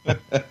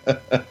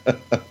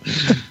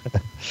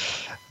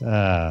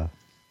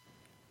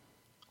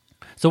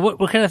 So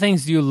what kind of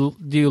things do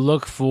you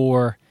look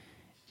for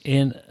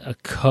in a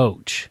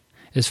coach?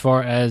 As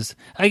far as,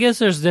 I guess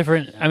there's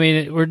different,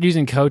 we're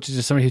using coach as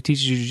just somebody who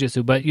teaches you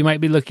jiu-jitsu, but you might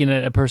be looking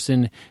at a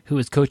person who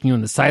is coaching you on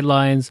the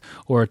sidelines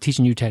or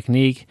teaching you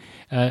technique.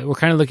 We're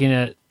kind of looking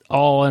at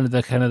all under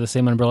the kind of the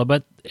same umbrella,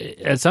 but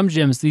at some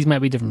gyms, these might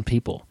be different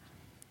people.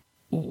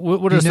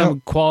 What are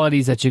some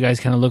qualities that you guys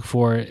kind of look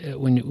for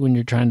when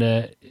you're trying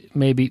to,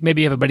 maybe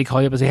you have a buddy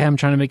call you up and say, hey, I'm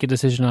trying to make a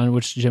decision on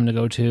which gym to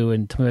go to,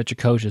 and tell me about your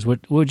coaches. What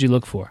would you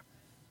look for?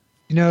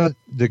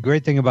 The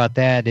great thing about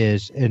that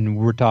is, and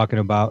we're talking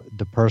about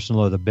the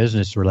personal or the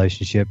business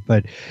relationship,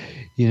 but,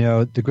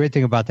 the great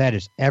thing about that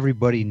is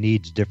everybody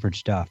needs different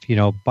stuff.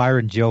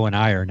 Byron, Joe, and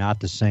I are not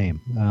the same.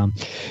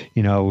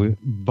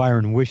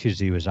 Byron wishes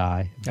he was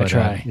I, but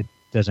it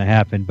doesn't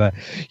happen. But,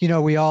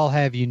 we all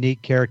have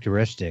unique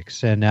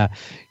characteristics, and, I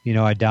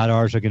doubt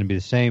ours are going to be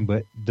the same.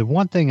 But the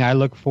one thing I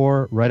look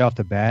for right off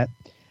the bat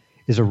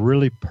is a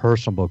really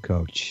personable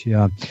coach.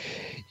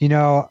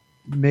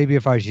 Maybe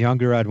if I was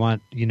younger, I'd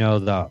want,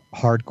 the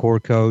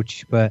hardcore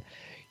coach. But,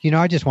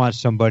 I just want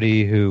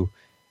somebody who,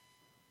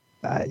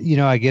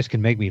 I guess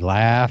can make me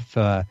laugh,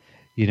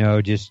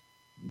 just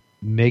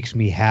makes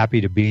me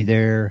happy to be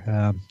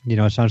there.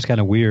 It sounds kind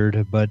of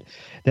weird, but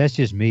that's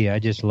just me. I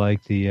just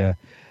like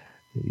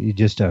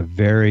just a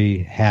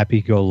very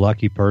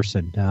happy-go-lucky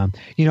person,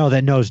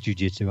 that knows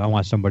jiu-jitsu. I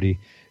want somebody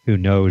who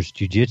knows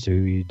jiu-jitsu.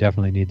 You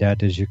definitely need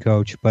that as your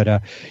coach. But,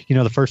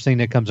 the first thing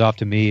that comes off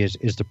to me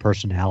is the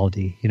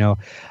personality.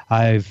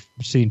 I've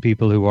seen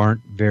people who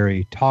aren't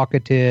very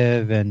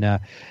talkative and,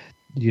 that,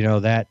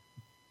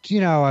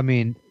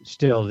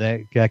 still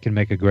that can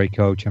make a great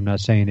coach. I'm not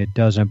saying it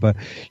doesn't, but,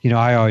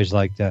 I always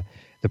like the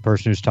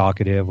person who's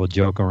talkative, will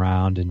joke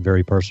around, and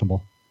very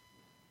personable.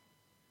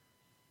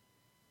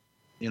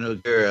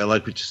 Gary, I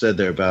like what you said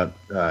there about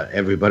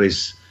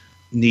everybody's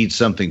needs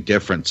something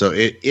different. So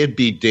it'd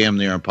be damn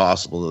near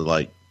impossible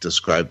to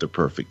describe the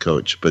perfect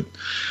coach. But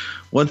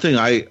one thing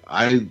I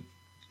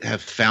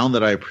have found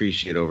that I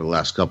appreciate over the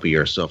last couple of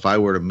years. So if I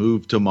were to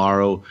move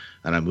tomorrow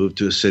and I moved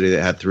to a city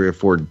that had 3 or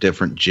 4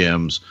 different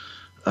gyms,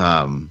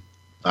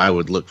 I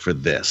would look for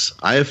this.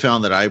 I have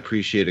found that I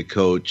appreciate a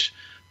coach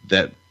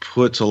that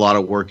puts a lot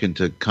of work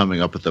into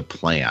coming up with a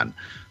plan,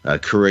 a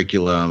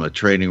curriculum, a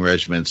training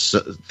regimen, so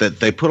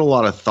that they put a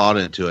lot of thought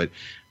into it.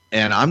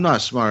 And I'm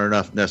not smart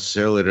enough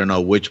necessarily to know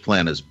which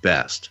plan is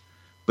best.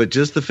 But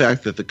just the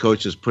fact that the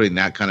coach is putting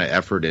that kind of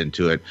effort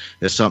into it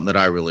is something that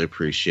I really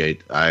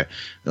appreciate.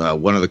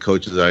 One of the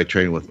coaches that I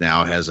train with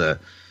now has a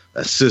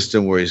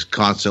system where he's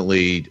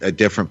constantly a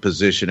different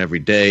position every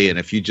day. And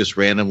if you just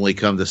randomly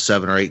come to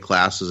 7 or 8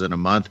 classes in a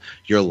month,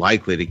 you're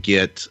likely to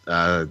get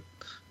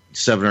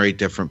 7 or 8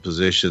 different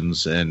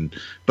positions.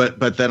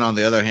 But then on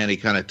the other hand, he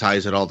kind of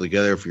ties it all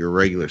together. If you're a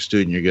regular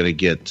student, you're going to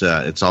get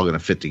it's all going to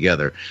fit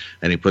together.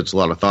 And he puts a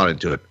lot of thought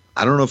into it.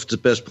 I don't know if it's the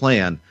best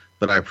plan,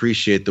 but I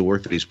appreciate the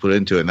work that he's put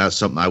into it. And that's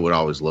something I would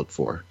always look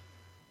for.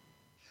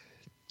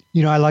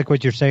 I like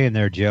what you're saying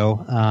there,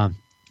 Joe.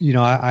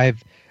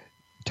 I've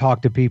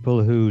talked to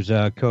people whose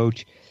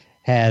coach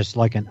has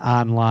like an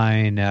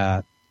online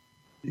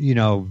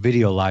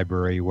video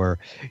library where,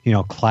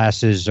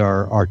 classes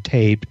are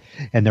taped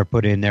and they're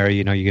put in there,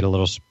 you get a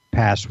little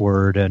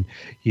password and,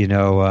 you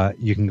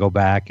can go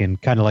back and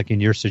kind of like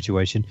in your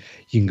situation,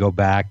 you can go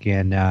back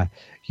and,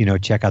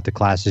 check out the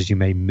classes you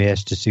may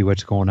miss to see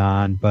what's going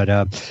on. But,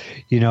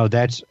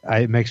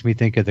 it makes me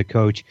think of the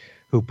coach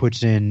who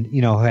puts in,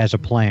 who has a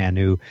plan,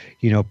 who,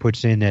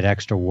 puts in that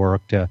extra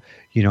work to,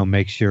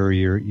 make sure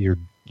you're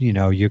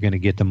going to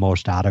get the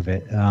most out of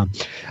it.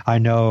 I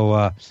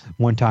know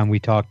one time we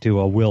talked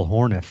to Will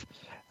Horniff,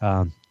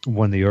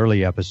 one of the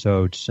early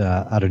episodes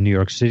out of New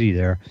York City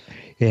there.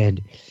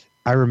 And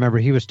I remember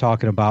he was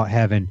talking about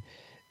having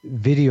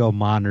video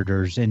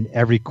monitors in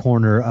every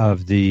corner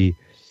of the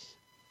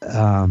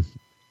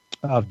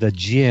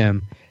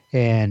gym.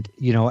 And,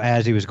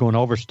 as he was going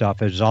over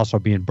stuff, it was also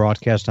being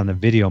broadcast on the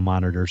video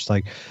monitors.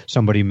 Like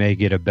somebody may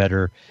get a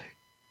better,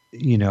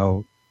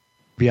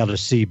 be able to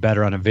see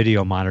better on a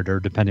video monitor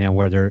depending on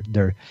where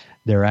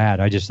they're at.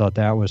 I just thought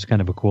that was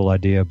kind of a cool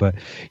idea. But,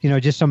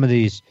 just some of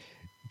these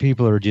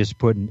people are just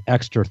putting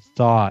extra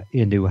thought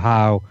into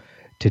how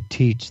to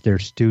teach their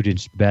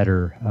students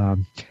better,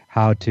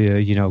 how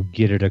to,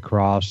 get it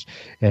across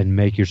and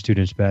make your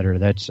students better.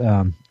 That's,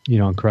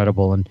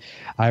 incredible. And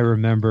I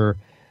remember,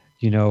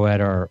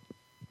 at our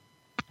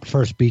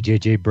first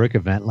BJJ Brick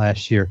event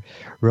last year,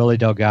 Riley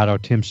Delgado,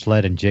 Tim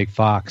Sled, and Jake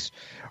Fox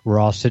were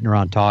all sitting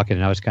around talking,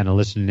 and I was kind of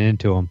listening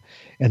into them.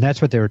 And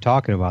that's what they were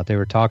talking about. They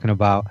were talking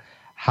about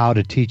how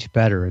to teach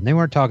better. And they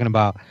weren't talking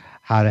about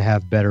how to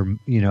have better,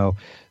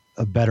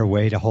 a better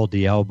way to hold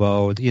the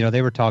elbow.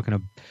 They were talking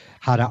about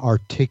how to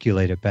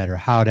articulate it better,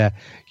 how to,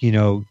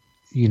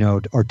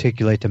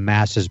 articulate to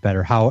masses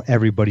better, how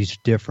everybody's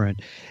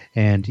different,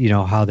 and,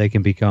 how they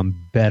can become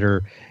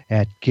better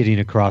at getting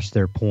across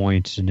their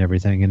points and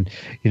everything. And,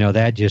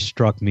 that just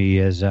struck me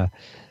as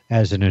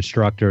an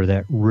instructor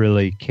that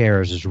really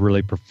cares, is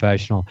really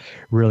professional,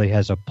 really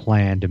has a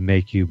plan to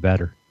make you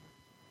better.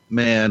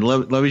 Man,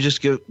 let me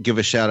just give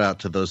a shout out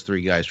to those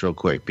three guys real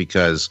quick,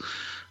 because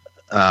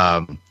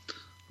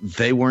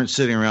they weren't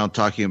sitting around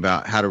talking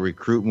about how to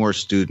recruit more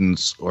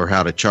students or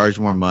how to charge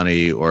more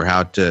money or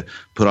how to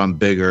put on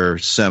bigger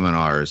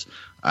seminars.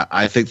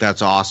 I think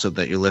that's awesome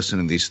that you're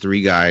listening to these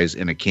three guys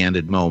in a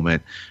candid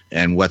moment,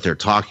 and what they're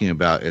talking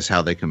about is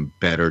how they can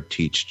better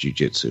teach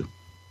jiu-jitsu.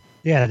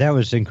 Yeah, that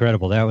was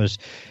incredible. That was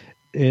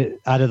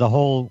out of the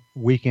whole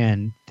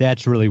weekend.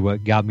 That's really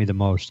what got me the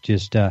most.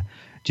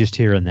 Just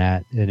hearing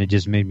that, and it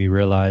just made me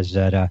realize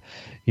that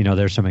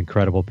there's some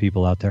incredible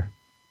people out there.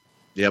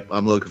 Yep,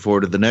 I'm looking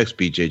forward to the next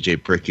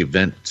BJJ Brick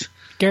event.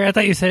 Gary, I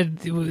thought you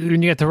said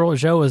when you got to roll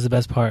Joe was the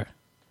best part.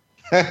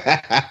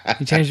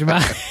 You changed your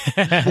mind?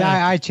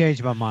 Yeah, I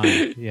changed my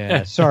mind.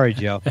 Yeah, sorry,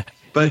 Joe.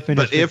 But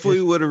if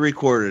we would have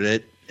recorded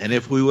it and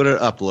if we would have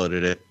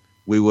uploaded it,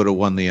 we would have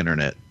won the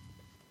internet.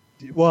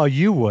 Well,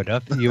 you would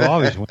have. You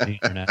always win the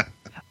internet.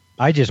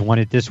 I just won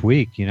it this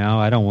week.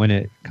 I don't win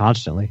it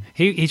constantly.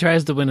 He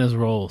tries to win his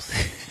rolls.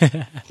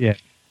 Yeah,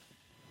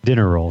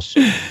 dinner rolls.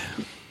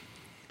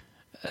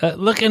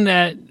 Looking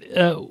at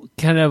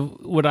kind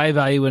of what I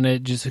value in a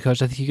jiu-jitsu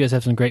coach, I think you guys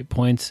have some great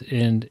points,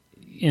 and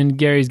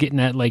Gary's getting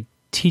at like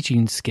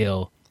teaching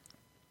skill.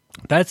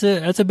 That's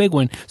a big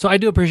one. So I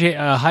do appreciate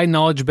a high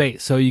knowledge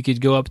base. So you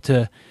could go up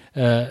to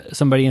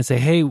somebody and say,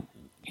 hey,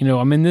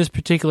 I'm in this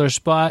particular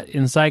spot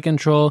in side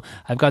control.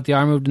 I've got the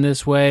arm moved in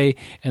this way,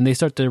 and they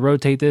start to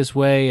rotate this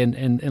way,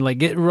 and like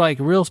get like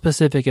real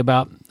specific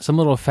about some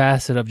little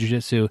facet of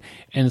jiu-jitsu,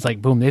 and it's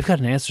like boom, they've got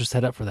an answer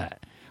set up for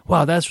that.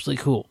 Wow, that's really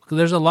cool.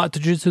 There's a lot to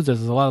jiu-jitsu.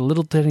 There's a lot of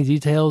little tiny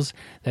details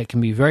that can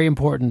be very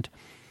important,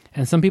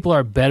 and some people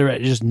are better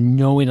at just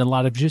knowing a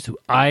lot of jiu-jitsu.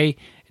 I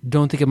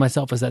don't think of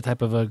myself as that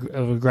type of a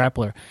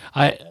grappler.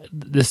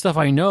 The stuff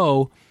I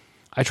know,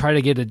 I try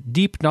to get a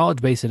deep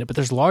knowledge base in it, but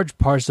there's large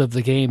parts of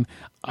the game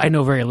I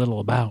know very little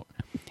about.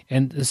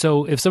 And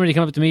so if somebody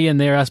comes up to me and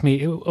they're asking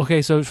me,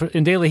 okay, so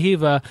in De La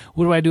Hiva,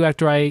 what do I do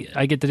after I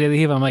get to De La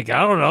Hiva? I'm like,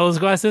 I don't know, let's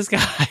go ask this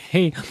guy.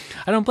 I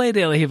don't play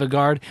De La Hiva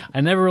guard.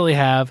 I never really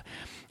have.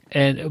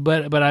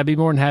 But I'd be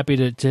more than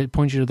happy to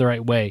point you to the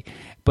right way.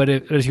 But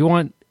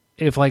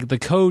if like the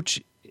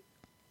coach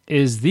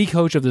is the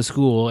coach of the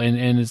school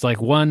and it's like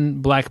one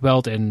black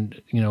belt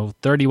and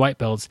 30 white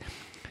belts,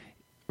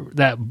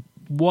 that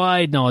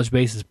wide knowledge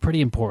base is pretty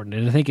important.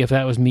 And I think if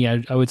that was me,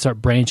 I would start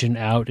branching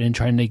out and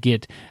trying to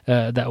get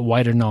that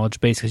wider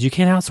knowledge base, because you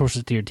can't outsource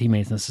it to your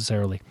teammates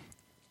necessarily.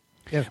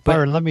 Yeah,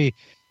 Byron, let me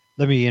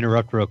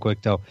interrupt real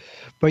quick though.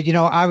 But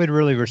I would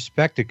really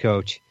respect a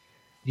coach,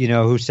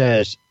 who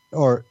says,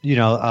 or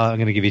I'm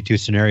going to give you two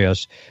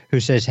scenarios, who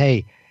says,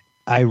 hey,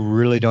 I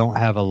really don't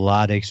have a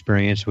lot of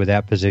experience with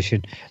that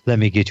position. Let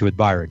me get you with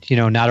Byron.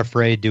 Not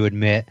afraid to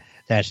admit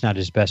that's not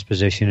his best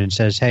position, and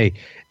says, hey,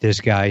 this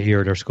guy here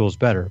at our school is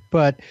better.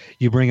 But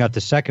you bring up the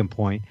second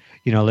point.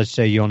 Let's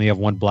say you only have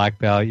one black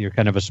belt. You're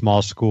kind of a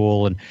small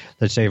school, and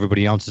let's say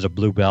everybody else is a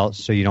blue belt,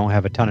 so you don't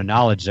have a ton of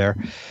knowledge there.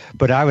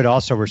 But I would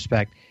also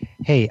respect,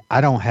 hey, I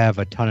don't have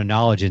a ton of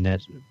knowledge in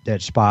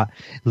that spot.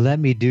 Let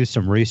me do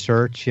some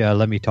research.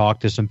 Let me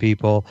talk to some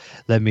people.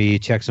 Let me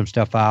check some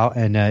stuff out.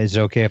 And is it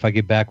okay if I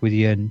get back with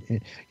you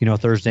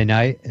Thursday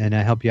night and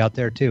help you out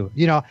there too?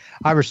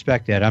 I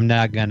respect that. I'm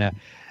not going to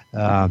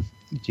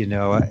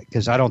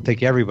because I don't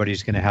think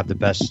everybody's going to have the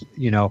best,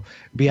 be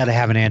able to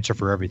have an answer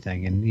for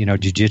everything. And,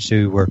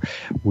 jiu-jitsu,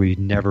 we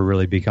never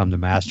really become the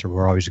master.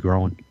 We're always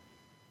growing.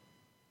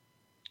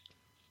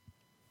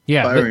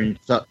 Yeah.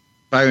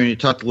 Byron, you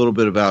talked a little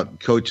bit about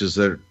coaches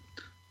that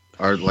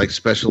are like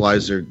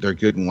specialized. They're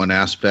good in one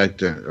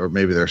aspect, or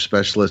maybe they're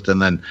specialists,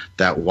 and then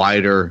that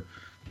wider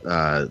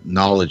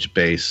knowledge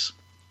base.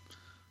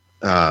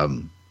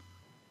 I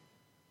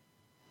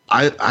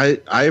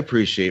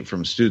appreciate,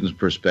 from a student's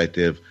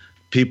perspective,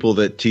 people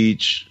that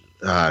teach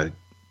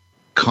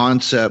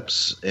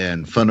concepts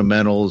and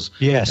fundamentals.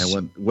 Yes.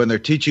 And when they're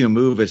teaching a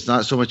move, it's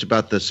not so much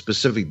about the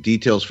specific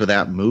details for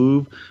that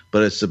move,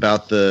 but it's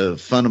about the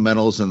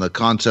fundamentals and the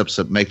concepts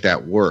that make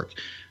that work.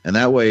 And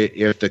that way,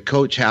 if the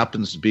coach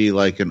happens to be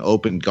like an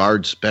open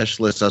guard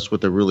specialist, that's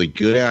what they're really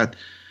good at.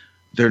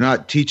 They're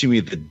not teaching me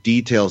the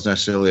details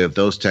necessarily of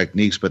those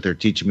techniques, but they're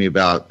teaching me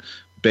about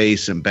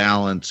base and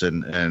balance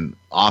and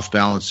off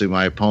balancing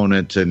my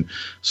opponent. And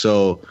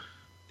so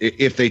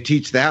if they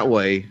teach that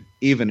way,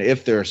 even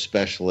if they're a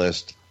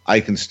specialist, I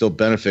can still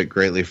benefit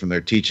greatly from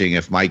their teaching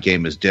if my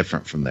game is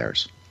different from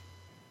theirs.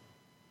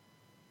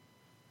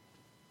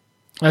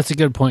 That's a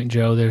good point,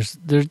 Joe. There's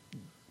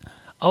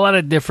a lot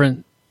of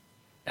different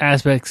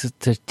aspects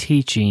to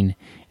teaching,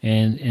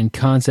 and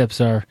concepts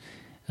are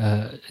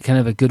kind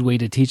of a good way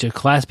to teach a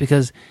class,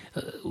 because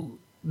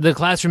the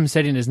classroom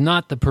setting is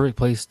not the perfect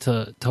place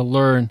to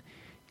learn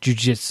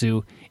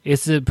jiu-jitsu.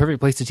 It's the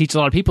perfect place to teach a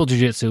lot of people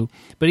jiu-jitsu,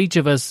 but each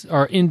of us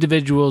are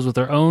individuals with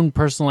their own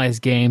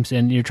personalized games,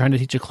 and you're trying to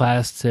teach a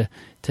class to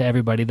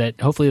everybody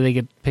that hopefully they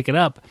can pick it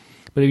up.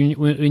 But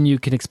when you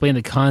can explain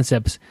the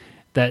concepts,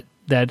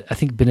 that I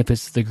think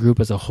benefits the group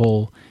as a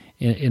whole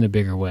in a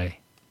bigger way.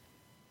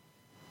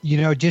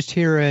 Just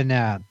hearing,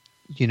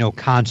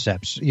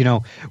 concepts.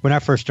 When I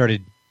first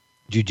started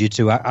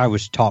jiu-jitsu, I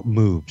was taught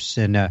moves,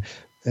 and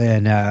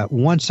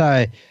once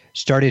I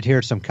started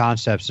hearing some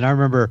concepts, and I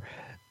remember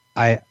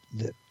I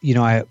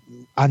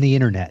on the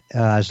internet,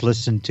 I was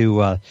listening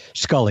to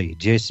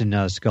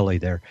Jason Scully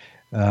there,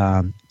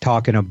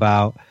 talking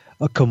about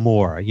a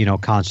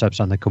Kimura,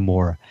 concepts on the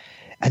Kimura.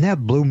 And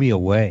that blew me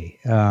away,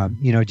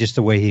 just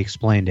the way he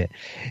explained it.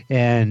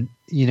 And,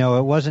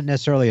 it wasn't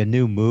necessarily a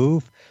new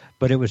move,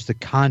 but it was the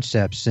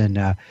concepts. And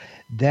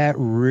that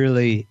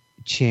really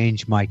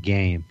changed my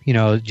game,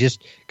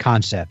 just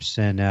concepts.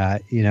 And,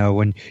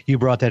 when you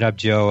brought that up,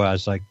 Joe, I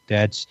was like,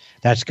 that's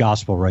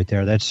gospel right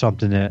there. That's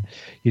something that,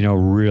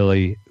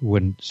 really,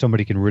 when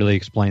somebody can really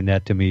explain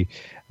that to me,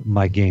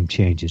 my game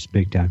changes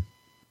big time.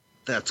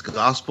 That's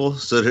gospel.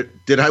 So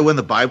did I win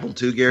the Bible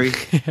too, Gary?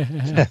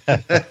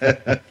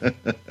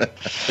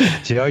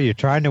 Joe, you're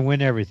trying to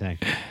win everything.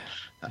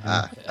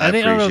 I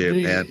appreciate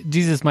it, man.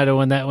 Jesus might have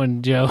won that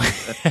one, Joe.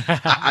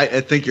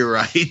 I think you're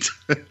right.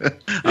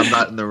 I'm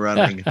not in the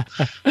running.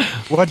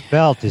 What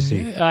belt is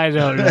he? I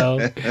don't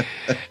know.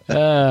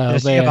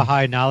 Does he have a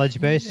high knowledge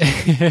base?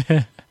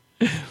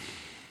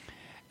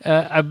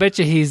 I bet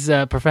you he's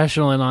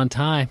professional and on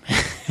time.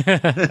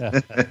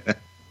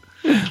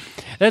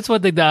 That's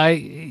one thing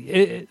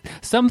that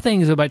some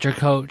things about your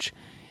coach,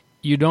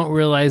 you don't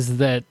realize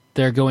that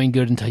they're going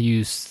good until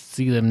you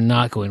see them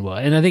not going well.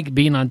 And I think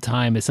being on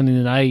time is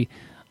something that I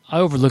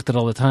overlooked it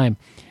all the time.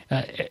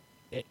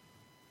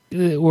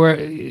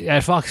 We're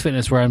at Fox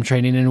Fitness where I'm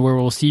training, and where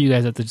we'll see you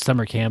guys at the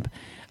summer camp.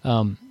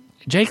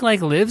 Jake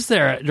lives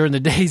there during the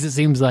days, it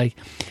seems like.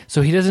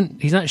 So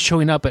he's not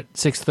showing up at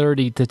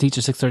 6:30 to teach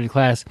a 6:30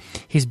 class.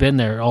 He's been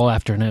there all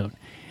afternoon.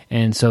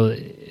 And so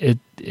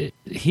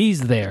he's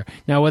there.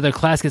 Now, whether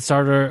class gets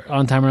started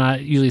on time or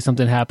not, usually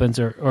something happens.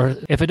 Or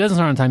if it doesn't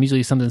start on time,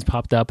 usually something's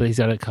popped up that he's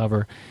got to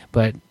cover.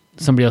 But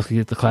somebody else can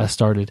get the class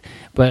started.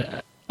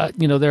 But,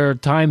 there are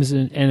times,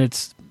 and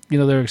it's, there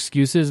are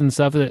excuses and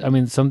stuff.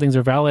 Some things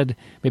are valid.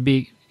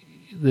 Maybe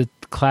the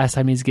class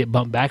time needs to get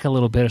bumped back a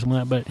little bit or something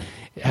like that.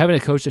 But having a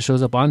coach that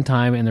shows up on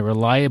time and they're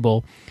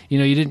reliable,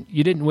 you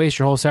didn't waste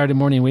your whole Saturday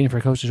morning waiting for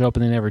a coach to show up,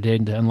 and they never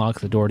did, to unlock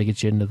the door to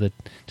get you into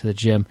the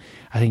gym.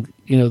 I think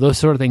those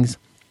sort of things,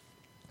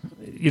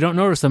 you don't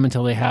notice them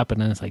until they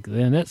happen, and it's like,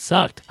 then that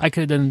sucked. I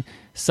could have done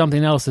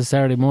something else this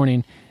Saturday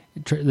morning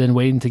than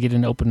waiting to get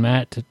an open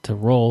mat to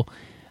roll.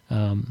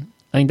 I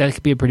think that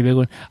could be a pretty big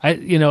one.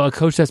 A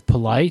coach that's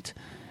polite.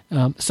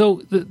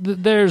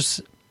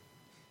 There's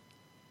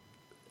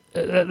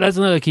that's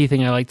another key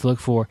thing I like to look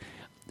for.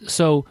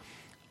 So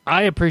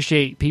I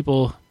appreciate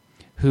people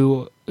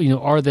who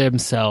are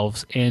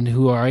themselves and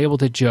who are able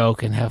to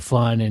joke and have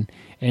fun,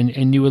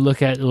 and you would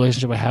look at the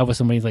relationship I have with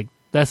somebody like,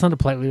 that's not a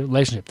polite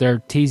relationship. We're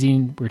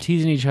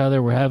teasing each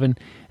other, we're having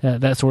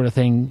that sort of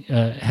thing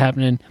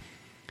happening,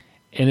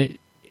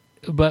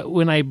 but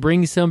when I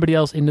bring somebody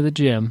else into the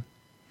gym,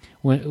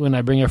 when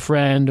I bring a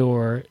friend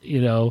or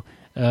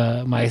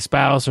my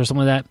spouse or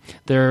something like that,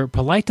 they're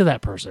polite to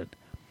that person.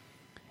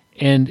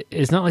 And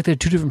it's not like they're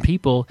two different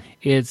people.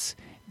 It's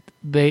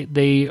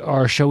they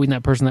are showing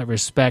that person that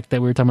respect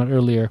that we were talking about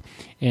earlier.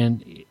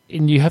 And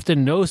you have to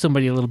know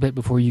somebody a little bit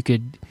before you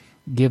could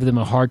give them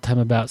a hard time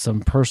about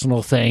some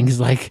personal things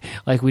like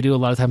we do a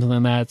lot of times on the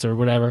mats or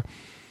whatever.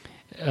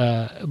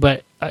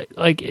 But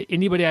like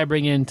anybody I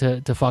bring in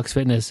to Fox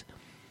Fitness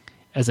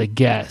as a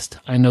guest,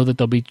 I know that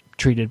they'll be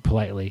treated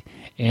politely.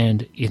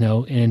 And,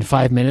 in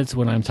 5 minutes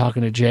when I'm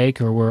talking to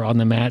Jake or we're on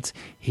the mats,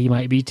 he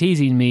might be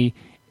teasing me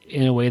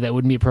in a way that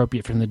wouldn't be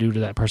appropriate for him to do to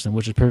that person,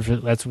 which is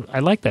perfect. I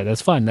like that.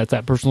 That's fun. That's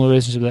that personal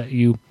relationship that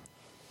you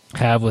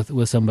have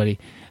with somebody.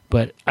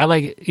 But I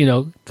like,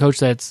 coach,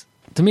 that's,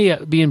 to me,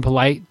 being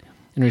polite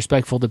and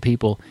respectful to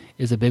people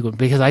is a big one,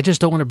 because I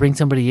just don't want to bring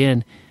somebody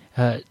in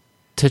to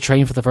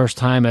train for the first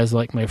time as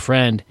like my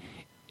friend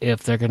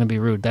if they're going to be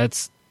rude.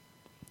 That's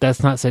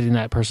not setting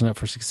that person up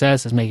for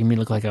success. It's making me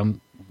look like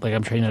I'm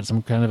training at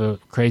some kind of a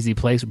crazy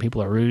place where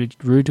people are rude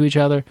to each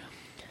other.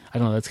 I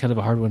don't know. That's kind of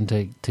a hard one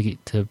to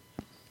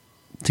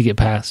get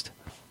past.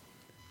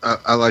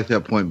 I like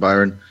that point,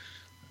 Byron.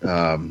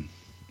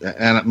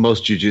 And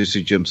most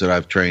jiu-jitsu gyms that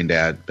I've trained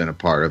at, been a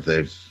part of,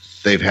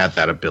 they've had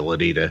that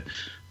ability to,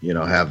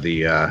 have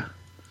the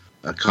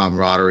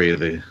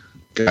camaraderie,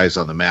 guys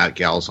on the mat,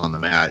 gals on the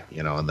mat,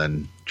 and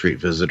then treat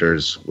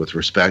visitors with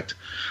respect.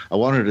 I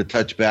wanted to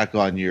touch back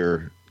on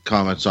your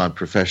comments on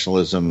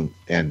professionalism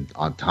and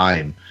on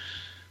time.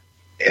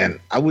 And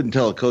I wouldn't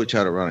tell a coach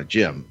how to run a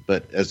gym,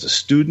 but as a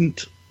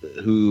student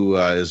who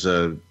is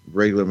a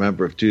regular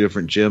member of 2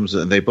 different gyms,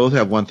 and they both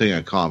have one thing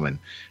in common,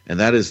 and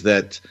that is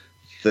that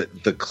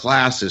the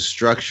class is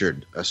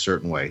structured a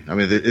certain way. I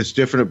mean, it's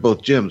different at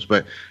both gyms,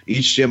 but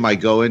each gym I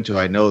go into,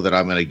 I know that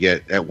I'm going to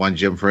get, at one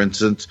gym, for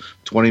instance,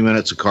 20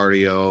 minutes of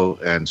cardio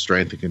and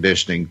strength and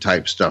conditioning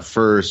type stuff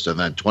first, and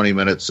then 20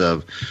 minutes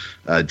of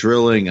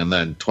drilling, and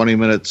then 20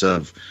 minutes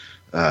of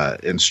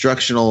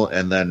instructional,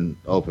 and then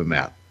open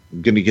mat.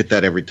 I'm going to get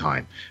that every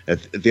time.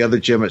 At the other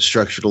gym, it's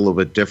structured a little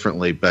bit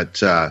differently,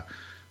 but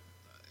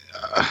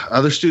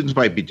other students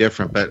might be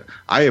different, but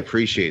I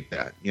appreciate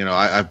that.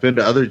 I've been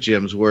to other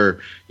gyms where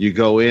you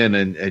go in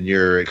and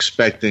you're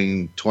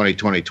expecting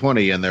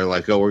 20, and they're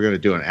like, oh, we're going to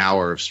do an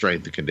hour of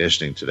strength and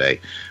conditioning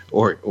today.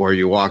 Or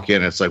you walk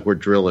in, it's like, we're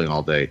drilling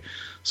all day.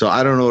 So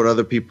I don't know what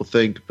other people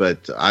think,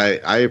 but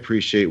I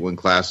appreciate when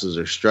classes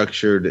are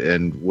structured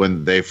and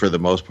when they, for the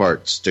most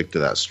part, stick to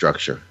that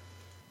structure.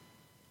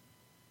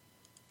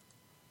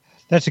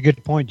 That's a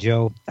good point,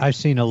 Joe. I've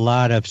seen a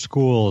lot of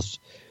schools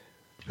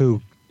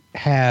who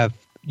have,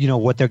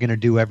 what they're going to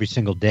do every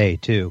single day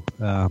too.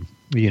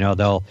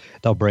 They'll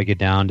break it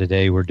down.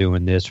 Today we're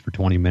doing this for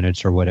 20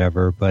 minutes or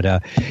whatever.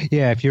 But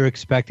if you're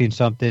expecting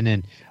something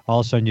and all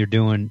of a sudden you're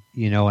doing,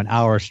 an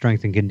hour of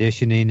strength and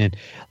conditioning, and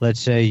let's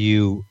say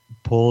you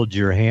pulled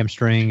your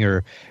hamstring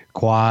or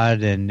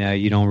quad and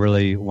you don't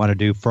really want to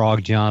do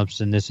frog jumps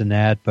and this and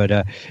that,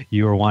 but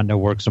you were wanting to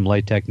work some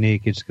light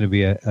technique, it's going to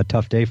be a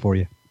tough day for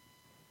you.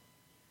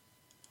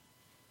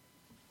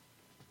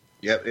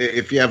 Yeah,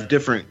 if you have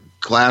different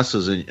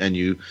classes and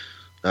you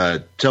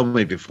tell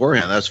me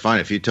beforehand, that's fine.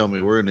 If you tell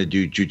me we're going to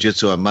do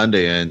jiu-jitsu on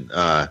Monday and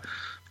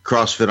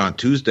CrossFit on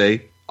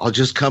Tuesday, I'll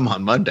just come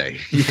on Monday.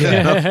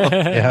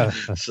 Yeah.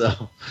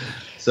 So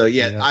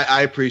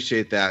I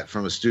appreciate that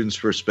from a student's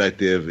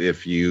perspective.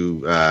 If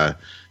you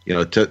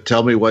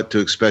tell me what to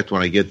expect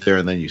when I get there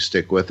and then you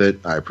stick with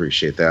it, I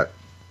appreciate that.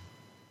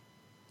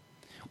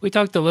 We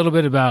talked a little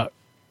bit about,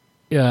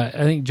 I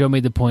think Joe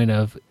made the point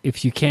of,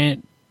 if you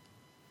can't,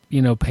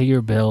 pay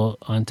your bill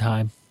on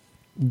time,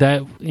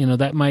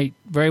 that might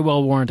very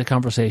well warrant a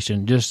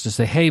conversation, just to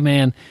say, hey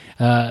man,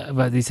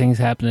 about these things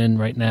happening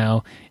right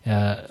now,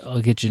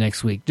 I'll get you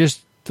next week,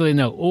 just so they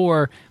know.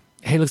 Or,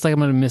 hey, looks like I'm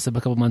going to miss a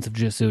couple months of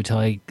jiu-jitsu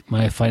until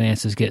my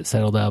finances get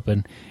settled up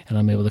and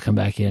I'm able to come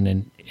back in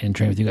and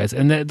train with you guys.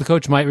 And the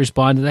coach might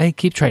respond to that, hey,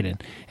 keep training.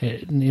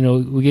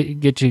 We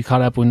get you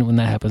caught up when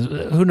that happens.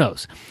 Who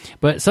knows?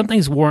 But some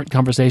things warrant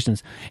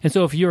conversations. And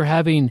so if you're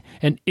having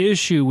an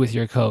issue with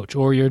your coach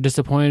or you're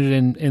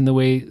disappointed in the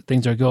way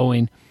things are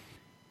going,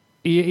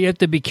 you have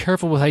to be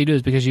careful with how you do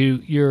this, because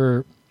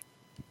you're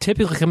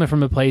typically coming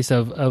from a place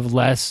of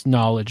less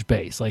knowledge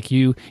base. Like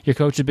your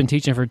coach has been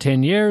teaching for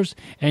 10 years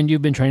and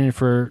you've been training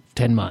for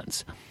 10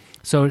 months.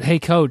 So, hey,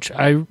 coach,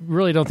 I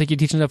really don't think you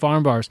teach enough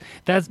arm bars.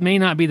 That may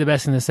not be the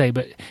best thing to say,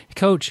 but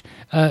coach,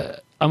 I'm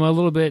a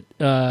little bit,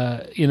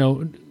 I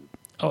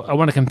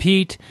want to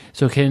compete.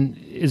 So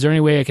is there any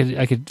way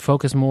I could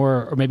focus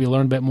more or maybe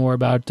learn a bit more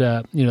about,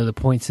 the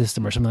point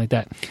system or something like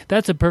that?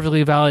 That's a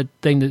perfectly valid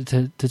thing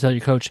to tell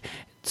your coach.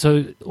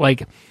 So,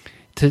 like,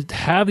 to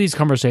have these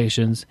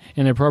conversations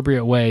in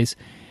appropriate ways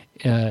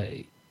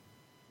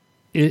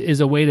is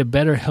a way to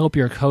better help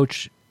your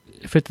coach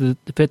fit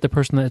the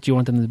person that you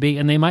want them to be.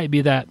 And they might be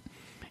that,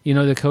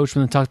 the coach,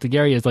 when they talk to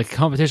Gary, is like a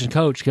competition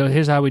coach. Go,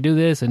 here's how we do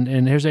this, and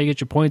here's how you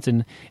get your points,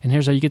 and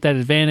here's how you get that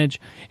advantage.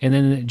 And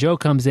then Joe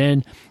comes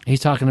in,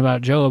 he's talking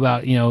about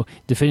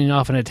defending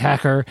off an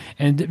attacker,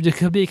 and it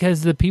could be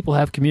because the people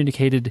have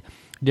communicated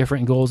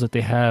different goals that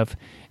they have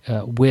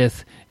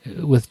with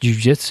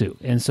jiu-jitsu.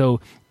 And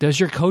so does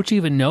your coach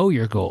even know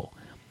your goal?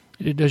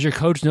 Does your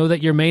coach know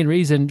that your main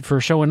reason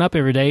for showing up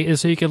every day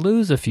is so you can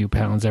lose a few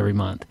pounds every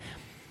month?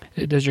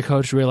 Does your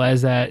coach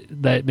realize that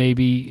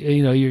maybe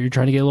you're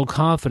trying to get a little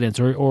confidence,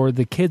 or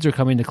the kids are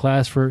coming to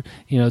class for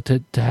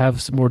to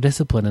have some more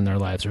discipline in their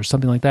lives or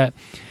something like that?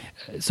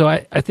 So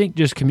I think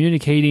just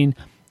communicating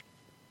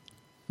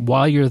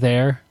while you're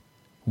there,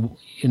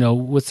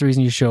 what's the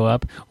reason you show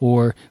up,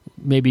 or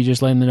maybe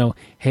just letting them know,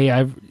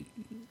 hey,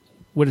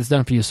 what it's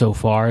done for you so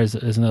far is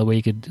another way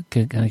you could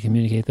kind of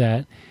communicate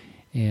that.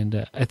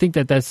 And I think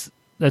that's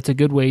a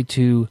good way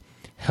to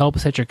help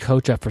set your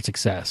coach up for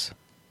success.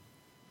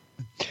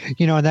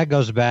 And that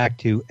goes back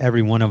to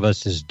every one of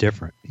us is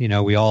different.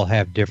 We all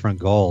have different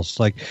goals.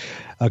 Like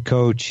a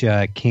coach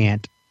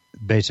can't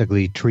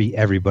basically treat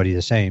everybody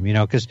the same,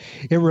 because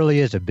it really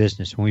is a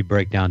business when we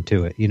break down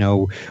to it.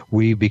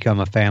 We become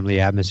a family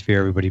atmosphere.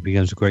 Everybody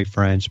becomes great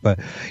friends. But,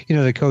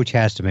 the coach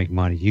has to make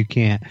money. You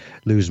can't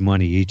lose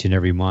money each and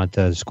every month.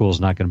 The school's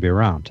not going to be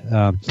around.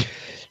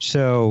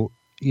 So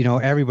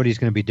everybody's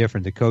going to be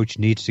different. The coach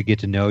needs to get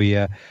to know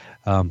you,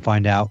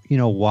 find out,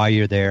 why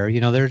you're there.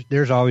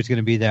 There's always going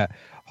to be that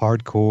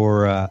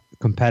hardcore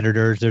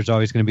competitors. There's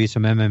always going to be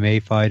some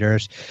MMA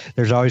fighters.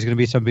 There's always going to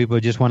be some people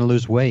who just want to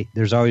lose weight.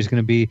 There's always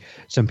going to be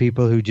some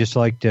people who just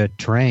like to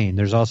train.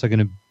 There's also going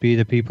to be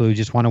the people who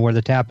just want to wear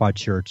the tap-out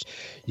shirts.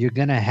 You're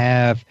going to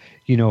have,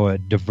 a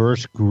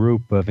diverse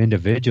group of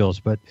individuals.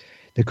 But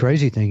the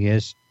crazy thing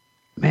is,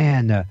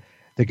 man,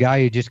 the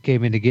guy who just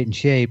came in to get in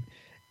shape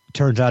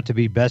turns out to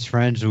be best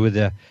friends with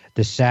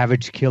the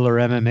savage killer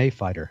MMA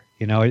fighter.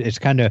 It's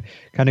kind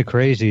of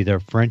crazy, the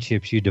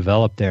friendships you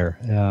develop there.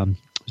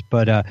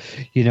 But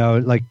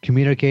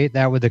communicate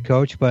that with the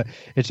coach. But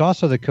it's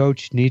also the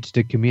coach needs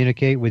to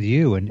communicate with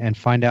you and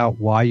find out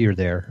why you're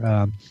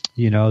there,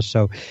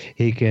 so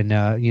he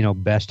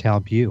can, best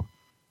help you.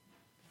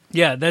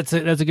 Yeah, that's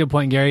a good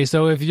point, Gary.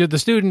 So if you're the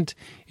student,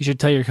 you should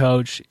tell your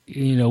coach,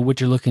 what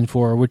you're looking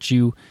for, what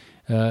you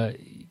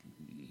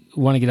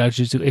want to get out of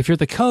jiu-jitsu. If you're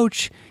the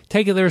coach,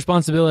 take the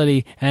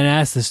responsibility and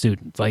ask the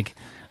student, like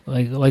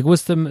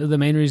what's the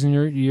main reason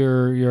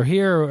you're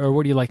here, or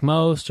what do you like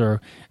most,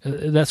 or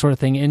that sort of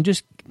thing, and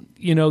just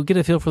get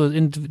a feel for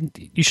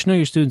you should know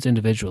your students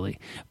individually,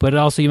 but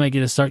also you might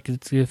get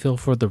a feel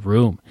for the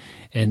room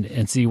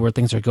and see where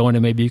things are going,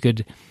 and maybe you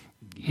could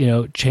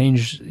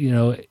change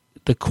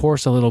the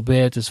course a little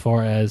bit as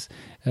far as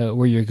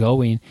where you're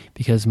going,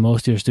 because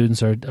most of your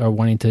students are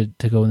wanting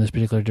to go in this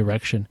particular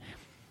direction.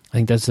 I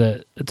think that's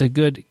a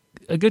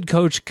good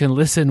coach can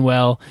listen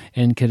well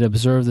and can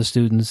observe the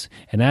students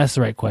and ask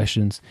the right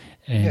questions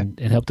and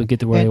help them get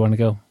to where they want to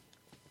go.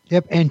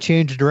 Yep, and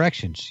change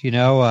directions.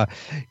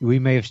 We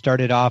may have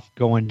started off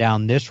going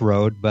down this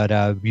road, but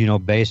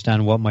based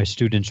on what my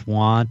students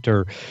want,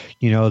 or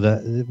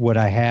what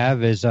I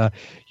have is,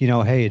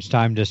 hey, it's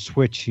time to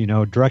switch,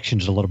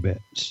 directions a little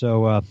bit.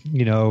 So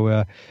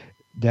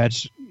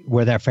that's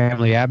where that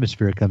family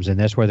atmosphere comes in.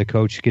 That's where the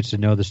coach gets to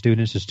know the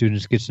students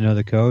gets to know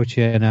the coach,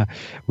 and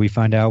we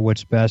find out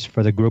what's best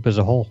for the group as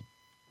a whole.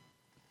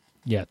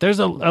 Yeah, there's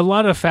a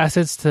lot of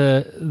facets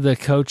to the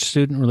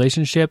coach-student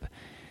relationship,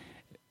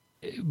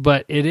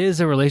 but it is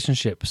a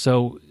relationship.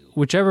 So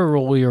whichever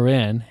role you're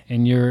in,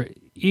 and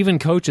even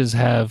coaches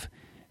have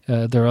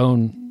their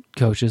own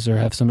coaches or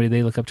have somebody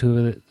they look up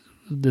to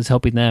that's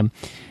helping them.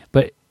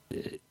 But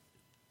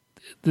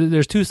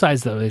there's two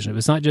sides to the relationship.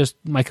 It's not just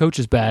my coach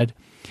is bad.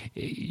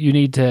 You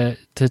need to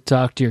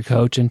talk to your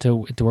coach and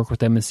to work with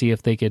them and see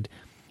if they could.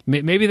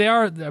 Maybe they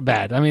are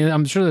bad. I mean,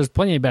 I'm sure there's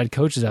plenty of bad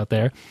coaches out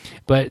there,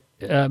 but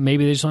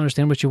maybe they just don't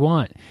understand what you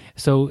want.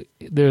 So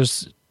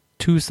there's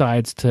two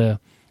sides to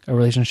a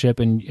relationship,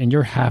 and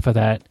you're half of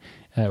that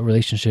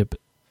relationship.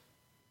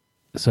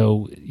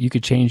 So you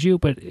could change you,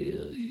 but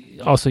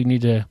also you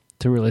need to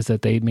realize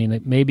that they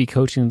may be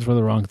coaching for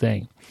the wrong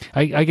thing.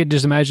 I could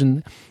just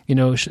imagine,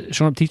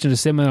 showing up teaching a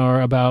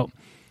seminar about,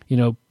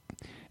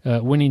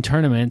 winning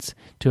tournaments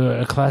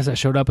to a class that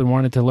showed up and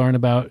wanted to learn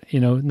about,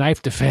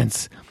 knife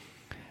defense.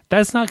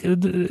 That's going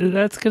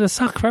to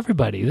suck for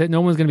everybody. That no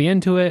one's going to be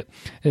into it.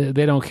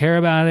 They don't care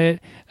about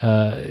it.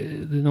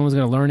 No one's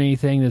going to learn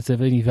anything that's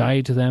of any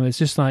value to them. It's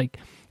just like,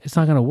 it's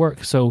not going to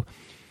work. So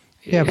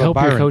help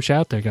Byron, your coach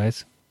out there,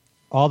 guys.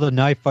 All the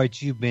knife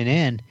fights you've been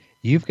in,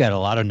 you've got a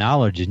lot of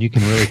knowledge, and you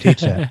can really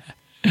teach that.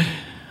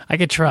 I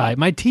could try.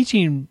 My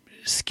teaching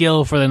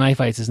skill for the knife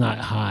fights is not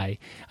high.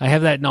 I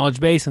have that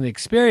knowledge base and the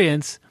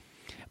experience,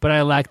 but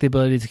I lack the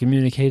ability to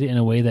communicate it in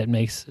a way that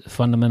makes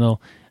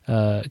fundamental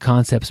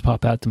concepts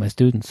pop out to my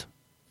students.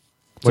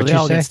 So they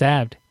all get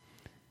stabbed.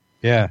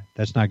 Yeah,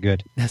 that's not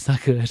good. That's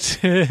not good.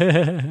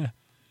 I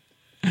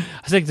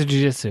think the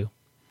jiu-jitsu.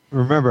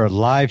 Remember,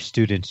 live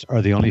students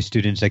are the only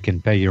students that can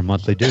pay your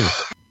monthly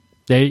dues.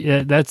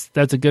 That's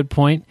a good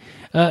point.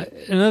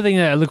 Another thing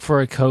that I look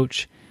for a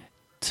coach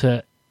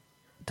to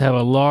have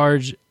a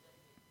large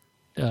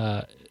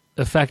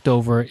effect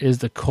over is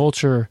the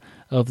culture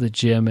of the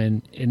gym,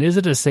 and is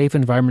it a safe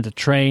environment to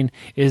train?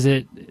 Is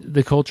it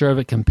the culture of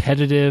it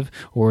competitive,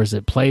 or is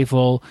it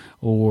playful,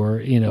 or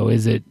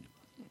is it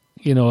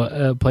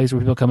a place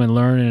where people come and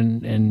learn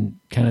and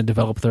kind of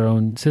develop their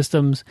own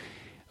systems?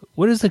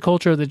 What is the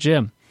culture of the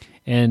gym?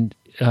 And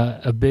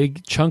a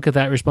big chunk of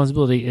that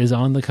responsibility is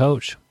on the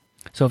coach.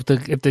 So if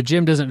the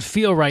gym doesn't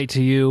feel right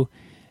to you,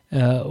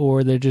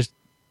 or they're just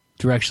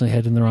directionally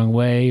heading the wrong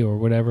way or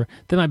whatever,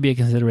 that might be a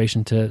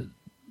consideration to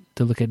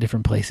look at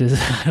different places.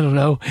 I don't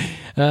know.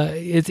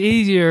 It's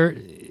easier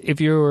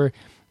if you're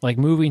like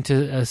moving to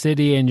a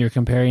city and you're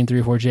comparing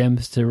 3 or 4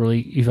 gyms to really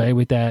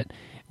evaluate that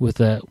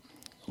with a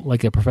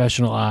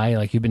professional eye.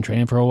 Like you've been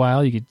training for a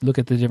while, you could look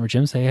at the different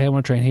gyms, say, hey, I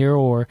want to train here,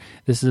 or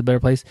this is a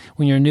better place.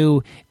 When you're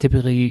new,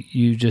 typically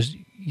you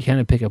kind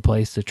of pick a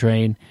place to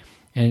train,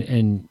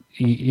 and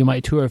you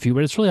might tour a few,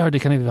 but it's really hard to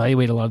kind of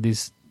evaluate a lot of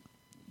these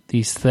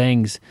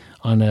things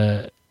on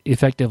a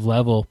effective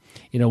level.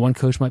 One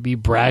coach might be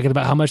bragging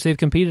about how much they've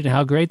competed and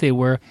how great they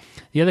were.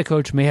 The other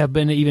coach may have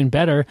been even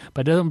better,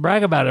 but doesn't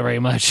brag about it very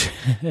much.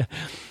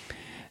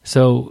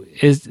 So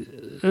there's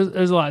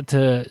a lot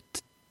to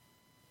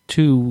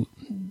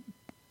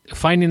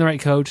finding the right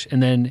coach,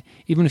 and then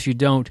even if you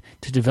don't,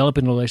 to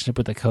developing a relationship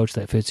with a coach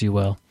that fits you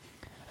well.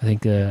 I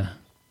think it's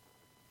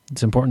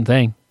an important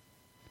thing.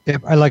 Yeah,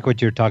 I like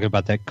what you're talking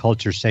about, that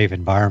culture safe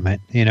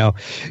environment.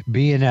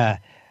 Being a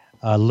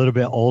little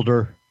bit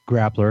older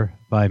grappler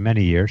by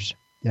many years.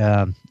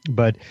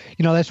 But,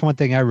 that's one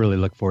thing I really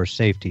look for is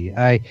safety.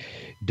 I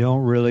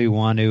don't really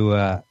want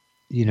to,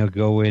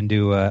 go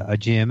into a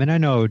gym. And I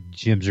know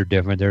gyms are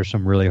different. There are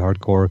some really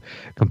hardcore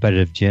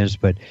competitive gyms,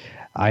 but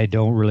I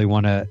don't really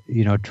want to,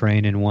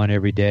 train in one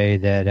every day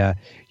that,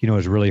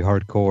 is really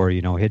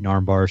hardcore, hitting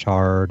arm bars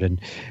hard. And,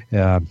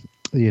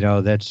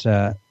 that's,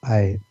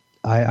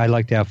 I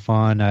like to have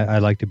fun. I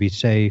like to be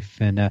safe,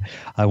 and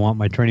I want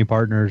my training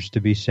partners to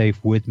be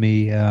safe with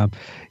me.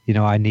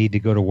 I need to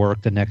go to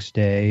work the next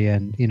day,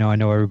 and I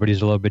know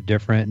everybody's a little bit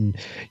different, and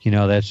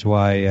that's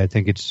why I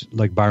think it's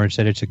like Byron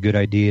said, it's a good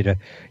idea to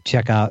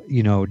check out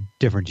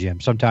different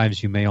gyms.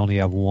 Sometimes you may only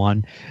have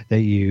one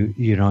that you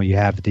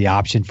have the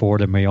option for.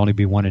 There may only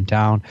be one in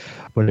town,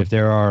 but if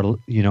there are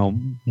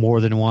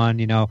more than one,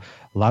 a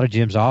lot of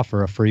gyms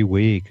offer a free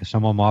week.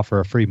 Some of them offer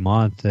a free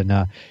month,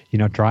 and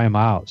try them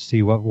out,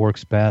 see what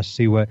works best,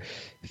 see what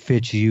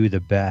fits you the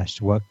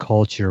best, what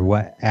culture,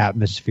 what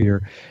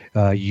atmosphere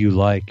you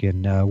like,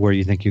 and where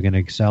you think you're going to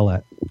excel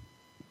at.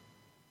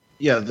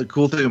 Yeah, the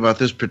cool thing about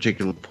this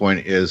particular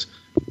point is,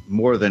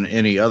 more than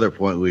any other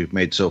point we've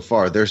made so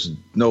far, there's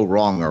no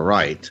wrong or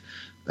right.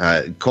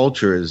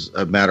 Culture is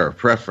a matter of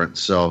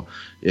preference. So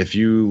if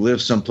you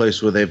live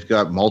someplace where they've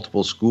got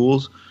multiple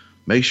schools,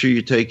 make sure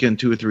you take in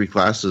 2 or 3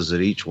 classes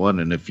at each one.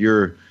 And if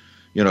you're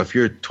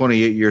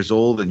 28 years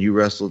old and you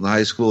wrestled in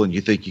high school and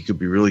you think you could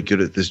be really good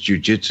at this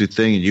jiu-jitsu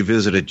thing, and you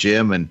visit a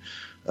gym and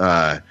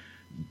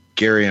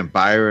Gary and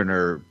Byron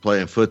are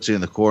playing footsie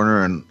in the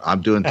corner and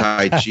I'm doing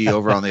Tai Chi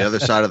over on the other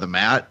side of the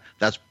mat,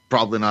 that's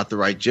probably not the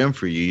right gym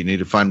for you. You need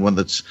to find one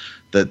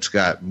that's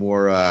got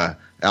more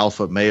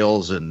alpha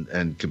males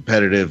and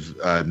competitive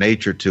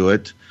nature to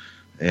it.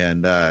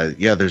 And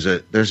there's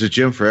a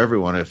gym for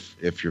everyone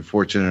if you're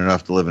fortunate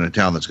enough to live in a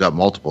town that's got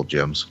multiple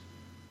gyms.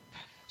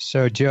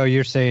 So, Joe,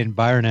 you're saying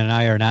Byron and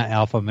I are not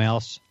alpha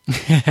males?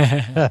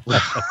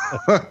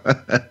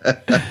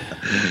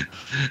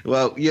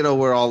 Well,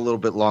 we're all a little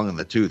bit long in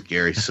the tooth,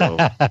 Gary. So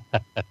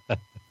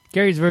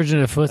Gary's version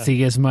of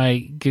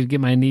footsie could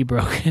get my knee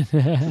broken.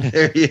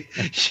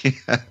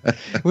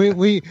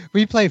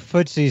 we play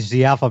footsies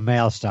the alpha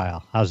male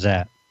style. How's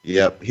that?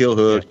 Yep, heel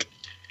hook.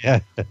 Yeah.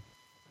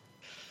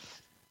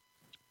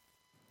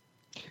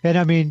 And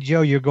I mean,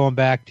 Joe, you're going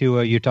back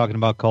to you're talking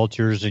about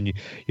cultures, and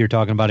you're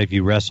talking about if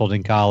you wrestled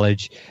in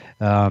college,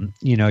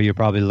 you're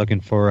probably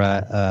looking for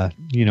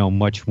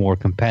much more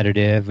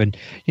competitive, and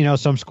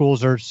some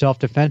schools are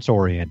self-defense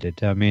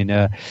oriented. I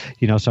mean,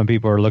 some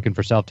people are looking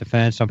for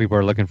self-defense, some people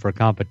are looking for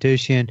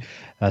competition,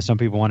 some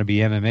people want to be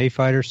MMA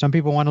fighters, some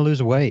people want to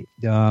lose weight.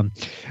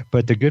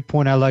 But the good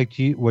point I liked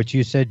what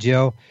you said,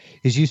 Joe,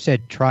 is you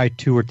said try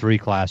 2 or 3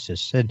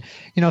 classes, and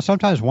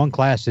sometimes one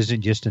class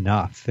isn't just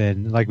enough.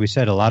 And like we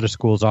said, a lot of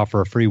schools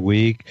offer a free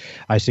week.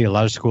 I see a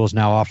lot of schools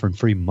now offering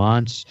free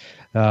months.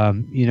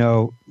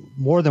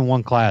 More than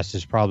one class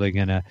is probably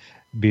going to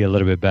be a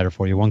little bit better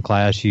for you. One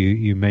class,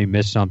 you may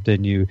miss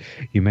something. You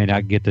may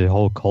not get the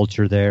whole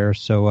culture there.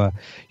 So,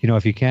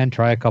 if you can,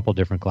 try a couple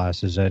different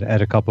classes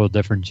at a couple of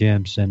different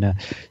gyms and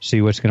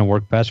see what's going to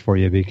work best for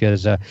you.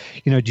 Because,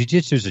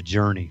 jiu-jitsu is a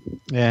journey.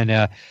 And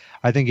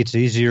I think it's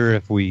easier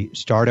if we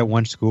start at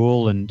one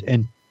school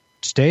and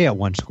stay at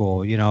one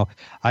school.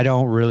 I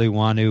don't really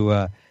want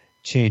to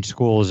change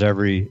schools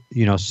every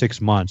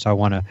 6 months. I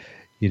want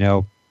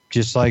to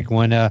just like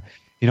when I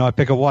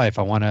pick a wife,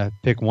 I want to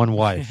pick one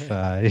wife.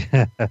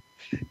 I'm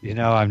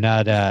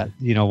not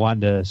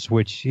wanting to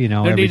switch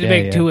no every need to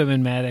day. make 2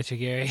 women mad at you,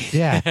 Gary.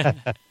 Yeah.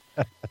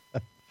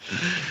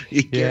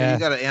 You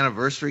got an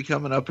anniversary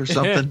coming up or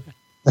something?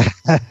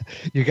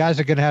 You guys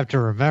are going to have to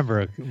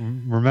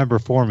remember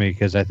for me,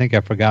 because I think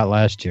I forgot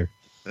last year.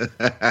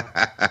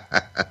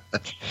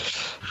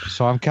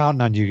 So I'm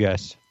counting on you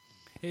guys.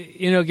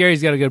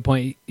 Gary's got a good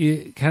point.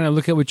 You kind of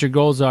look at what your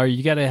goals are.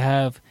 You got to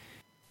have,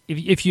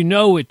 if you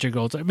know what your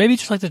goals are, maybe you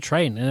just like to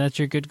train, and that's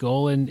your good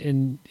goal,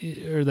 and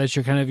or that's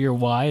your kind of your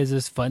why. Is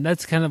this fun?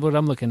 That's kind of what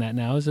I'm looking at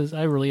now. Is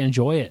I really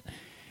enjoy it.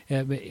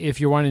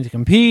 If you're wanting to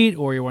compete,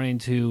 or you're wanting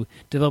to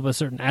develop a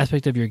certain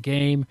aspect of your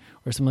game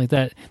or something like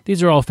that,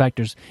 these are all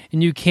factors,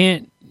 and you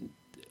can't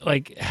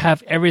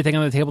have everything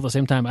on the table at the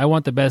same time. I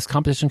want the best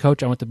competition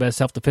coach. I want the best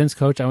self-defense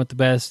coach. I want the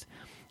best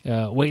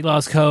weight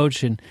loss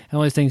coach, and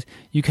all these things.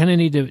 You kind of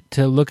need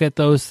to look at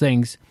those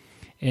things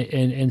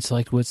and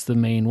select what's the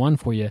main one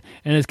for you.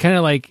 And it's kind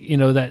of like,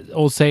 that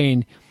old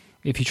saying,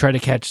 if you try to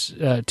catch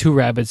 2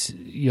 rabbits,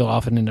 you'll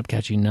often end up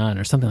catching none,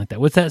 or something like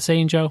that. What's that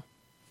saying, Joe?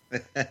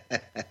 I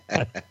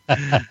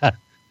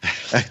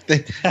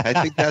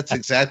think that's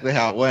exactly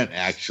how it went,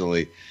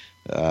 actually.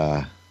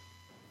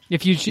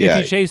 If you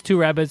chase 2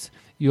 rabbits,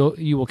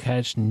 you will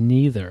catch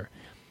neither.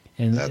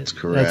 And that's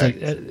correct.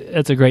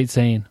 That's a great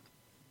saying.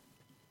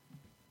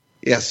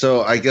 Yeah,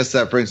 so I guess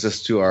that brings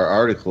us to our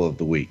article of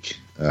the week.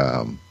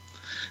 And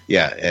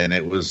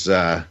it was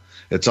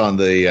it's on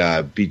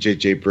the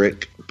BJJ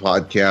Brick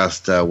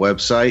podcast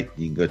website.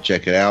 You can go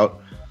check it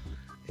out.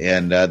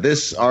 And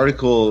this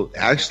article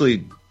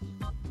actually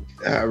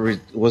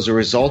was a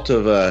result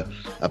of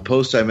a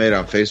post I made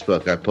on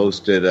Facebook. I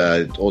posted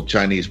an old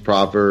Chinese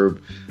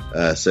proverb,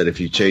 said if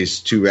you chase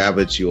two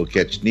rabbits, you will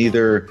catch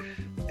neither.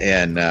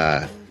 And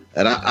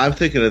I'm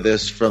thinking of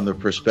this from the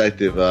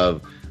perspective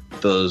of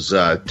those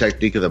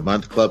technique of the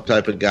month club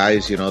type of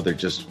guys. You know, they're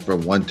just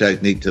from one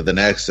technique to the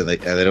next, and they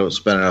don't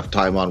spend enough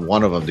time on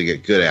one of them to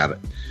get good at it.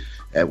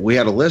 And we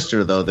had a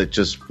listener, though, that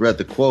just read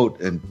the quote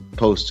and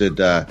posted,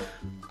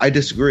 I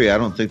disagree. I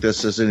don't think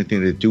this has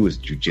anything to do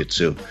with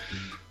jiu-jitsu.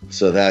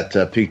 So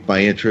that piqued my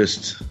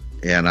interest,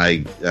 and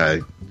I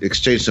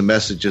exchanged some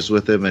messages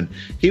with him. And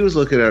he was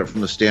looking at it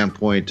from the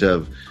standpoint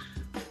of,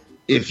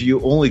 if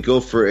you only go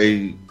for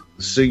a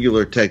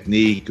singular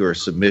technique or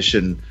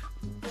submission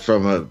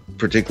from a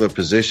particular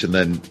position,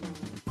 then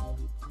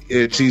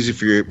it's easy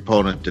for your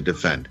opponent to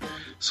defend.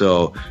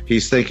 So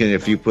he's thinking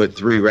if you put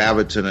three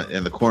rabbits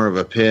in the corner of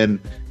a pin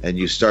and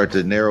you start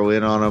to narrow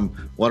in on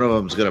them, one of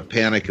them's going to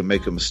panic and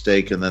make a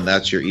mistake, and then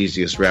that's your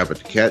easiest rabbit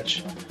to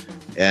catch.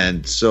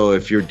 And so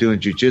if you're doing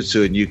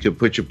jiu-jitsu and you can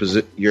put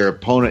your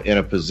opponent in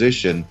a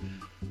position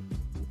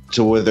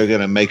to where they're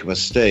going to make a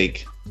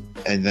mistake,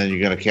 and then you're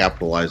going to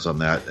capitalize on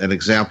that. An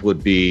example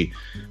would be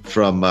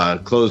from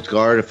closed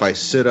guard. If I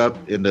sit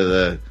up into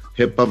the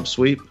hip bump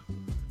sweep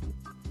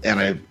and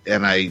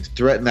I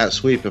threaten that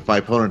sweep, if my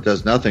opponent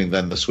does nothing,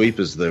 then the sweep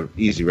is the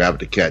easy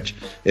rabbit to catch.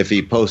 If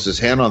he posts his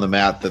hand on the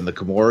mat, then the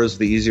Kimura is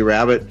the easy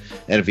rabbit.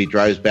 And if he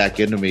drives back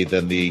into me,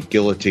 then the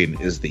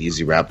guillotine is the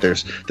easy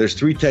rabbit. There's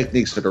three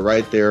techniques that are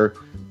right there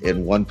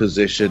in one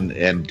position,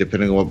 and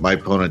depending on what my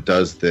opponent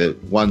does, the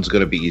one's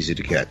going to be easy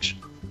to catch.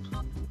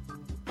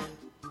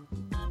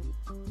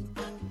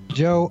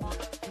 Joe,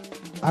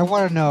 I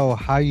want to know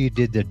how you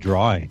did the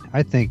drawing.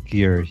 I think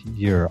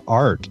your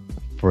art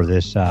for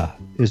this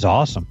is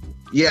awesome.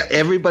 Yeah,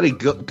 everybody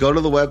go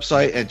to the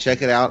website and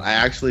check it out. I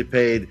actually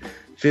paid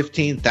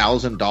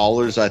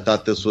 $15,000. I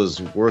thought this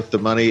was worth the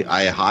money.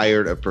 I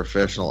hired a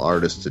professional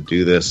artist to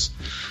do this.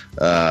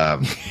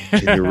 Can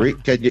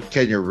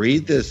you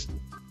read this?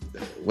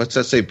 What's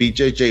that say?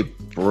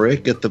 BJJ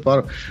Brick at the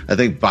bottom. I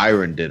think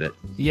Byron did it.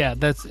 Yeah,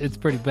 it's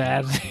pretty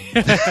bad.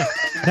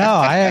 No,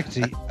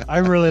 I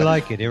really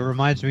like it. It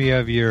reminds me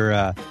of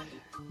your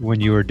when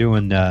you were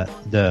doing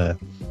the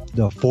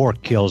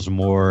fork kills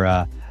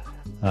more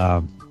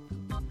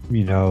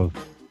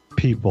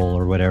people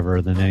or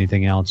whatever than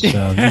anything else.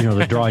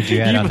 The drawings you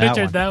had you on that one.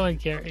 butchered that one,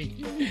 Gary.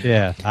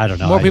 Yeah, I don't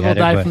know. More people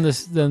die from the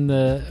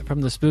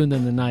spoon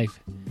than the knife.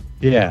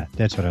 Yeah,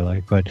 that's what I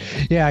like. But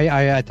yeah,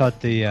 I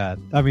thought the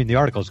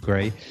article's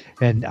great,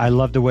 and I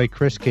love the way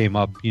Chris came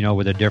up,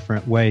 with a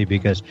different way,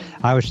 because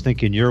I was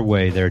thinking your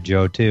way there,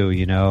 Joe, too.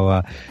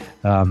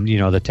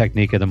 The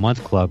technique of the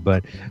month club.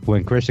 But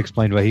when Chris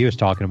explained what he was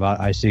talking about,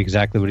 I see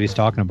exactly what he's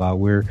talking about.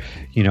 We're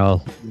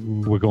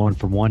going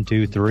from 1,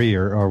 2, 3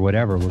 or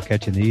whatever. We're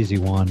catching the easy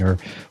one, or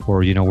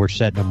we're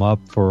setting them up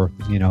for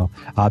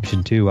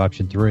option 2,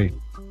 option 3.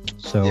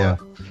 So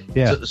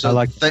So I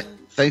like.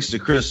 Thanks to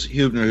Chris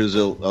Hubner, who's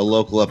a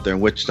local up there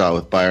in Wichita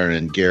with Byron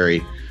and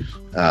Gary.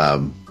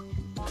 But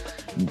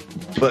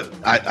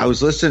I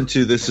was listening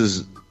to, this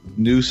is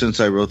new since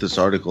I wrote this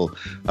article.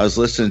 I was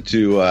listening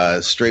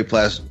to Straight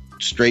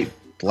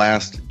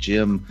Blast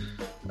Gym,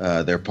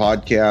 their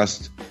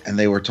podcast, and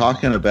they were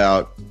talking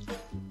about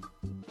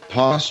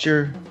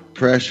posture,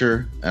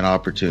 pressure, and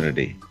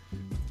opportunity.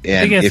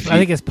 And I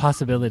think it's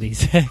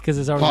possibilities, because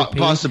it's already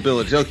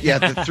possibilities. Okay, yeah,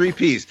 the 3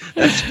 Ps.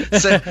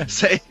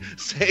 That's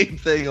same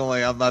thing.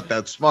 Only I'm not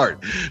that smart.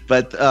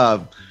 But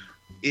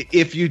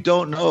if you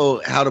don't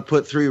know how to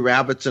put 3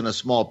 rabbits in a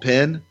small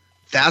pen,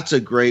 that's a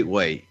great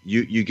way.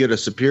 You get a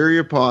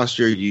superior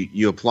posture.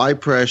 You apply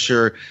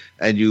pressure,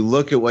 and you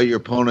look at what your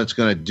opponent's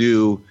going to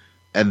do.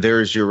 And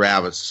there's your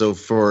rabbits. So,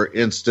 for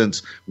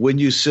instance, when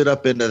you sit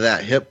up into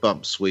that hip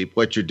bump sweep,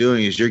 what you're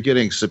doing is you're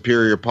getting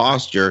superior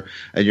posture,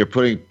 and you're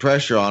putting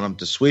pressure on them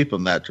to sweep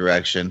them that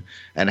direction.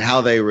 And how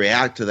they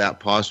react to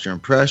that posture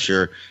and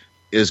pressure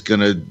is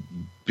going to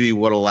be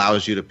what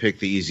allows you to pick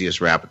the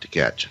easiest rabbit to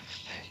catch.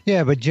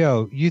 Yeah, but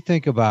Joe,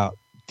 take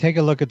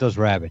a look at those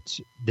rabbits.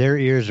 Their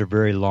ears are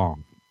very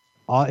long.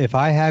 If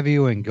I have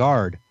you in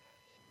guard,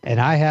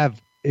 and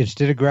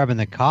instead of grabbing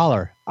the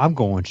collar, I'm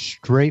going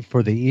straight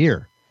for the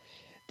ear.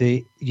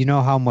 You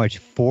know how much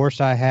force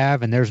I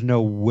have, and there's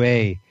no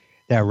way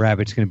that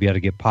rabbit's going to be able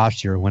to get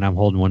posture when I'm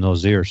holding one of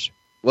those ears.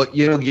 Well,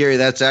 Gary,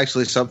 that's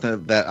actually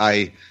something that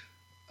I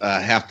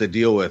have to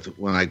deal with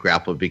when I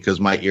grapple, because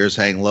my ears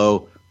hang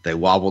low. They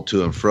wobble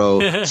to and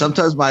fro.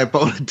 Sometimes my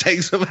opponent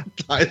takes them and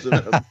ties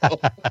them.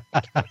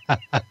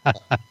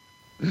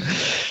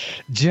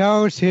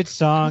 Joe's hit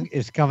song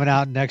is coming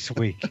out next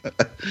week.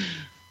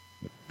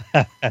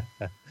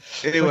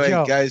 Anyway,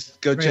 Joe, guys,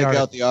 go check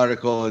out the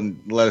article and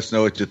let us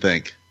know what you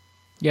think.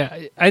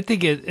 Yeah, I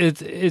think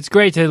it's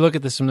great to look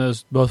at this from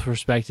both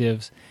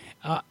perspectives.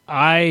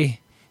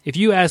 If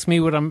you ask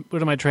me what am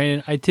I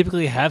training, I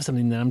typically have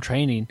something that I'm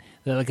training,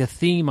 that like a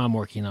theme I'm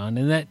working on,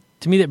 and that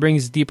to me that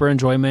brings deeper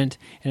enjoyment,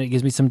 and it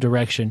gives me some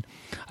direction.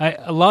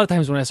 A lot of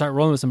times when I start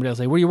rolling with somebody, I'll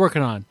say, "What are you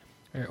working on?"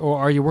 or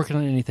 "Are you working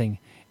on anything?"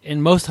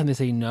 And most of the time they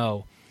say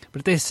no. But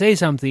if they say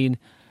something,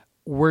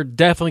 we're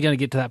definitely going to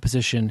get to that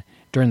position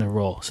during the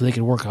roll, so they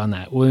can work on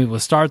that. We'll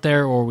start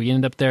there or we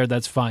end up there,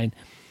 that's fine.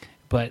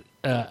 But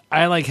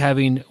I like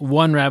having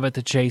one rabbit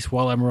to chase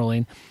while I'm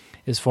rolling,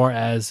 as far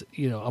as,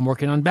 I'm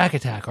working on back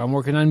attack, or I'm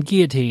working on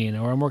guillotine,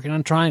 or I'm working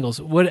on triangles.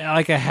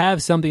 I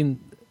have something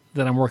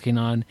that I'm working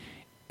on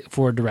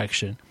for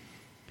direction.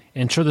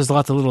 And sure, there's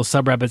lots of little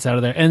sub-rabbits out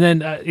of there. And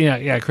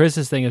then,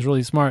 Chris's thing is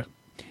really smart.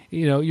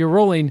 You're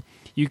rolling,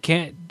 you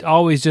can't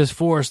always just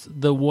force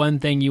the one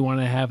thing you want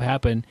to have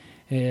happen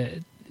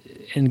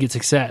and get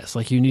success.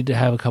 Like, you need to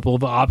have a couple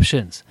of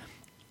options.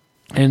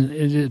 And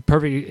a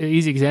perfect,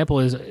 easy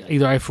example is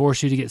either I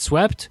force you to get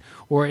swept,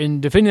 or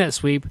in defending that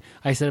sweep,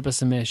 I set up a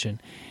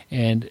submission.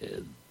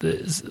 And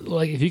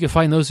if you can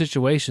find those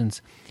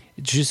situations,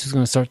 jiu-jitsu is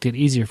going to start to get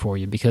easier for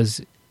you,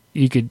 because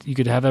you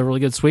could have a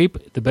really good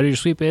sweep. The better your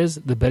sweep is,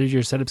 the better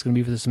your setup's going to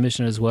be for the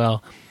submission as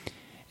well.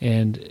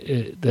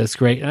 And that's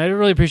great. And I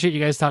really appreciate you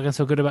guys talking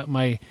so good about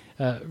my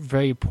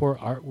very poor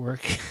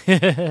artwork.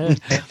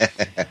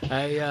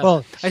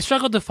 I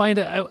struggled to find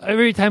it.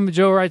 Every time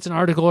Joe writes an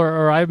article,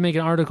 or I make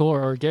an article,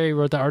 or Gary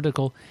wrote the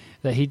article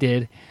that he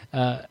did,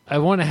 I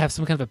want to have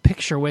some kind of a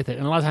picture with it.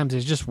 And a lot of times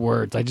it's just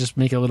words. I just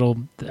write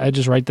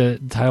the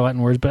title out in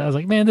words. But I was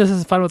like, man, this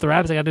is fun with the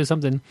rabbits. I got to do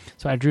something.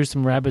 So I drew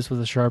some rabbits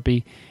with a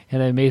Sharpie,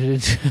 and I made it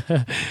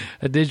into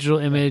a digital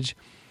image.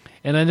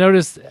 And I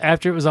noticed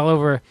after it was all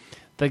over,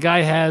 the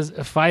guy has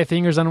 5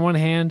 fingers on one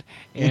hand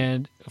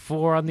and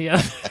 4 on the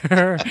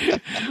other.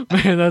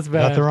 Man, that's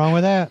bad. Nothing wrong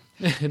with that.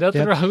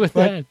 Nothing wrong with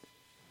that.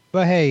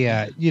 But hey,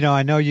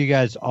 I know you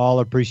guys all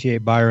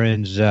appreciate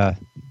Byron's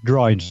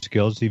drawing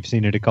skills. You've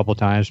seen it a couple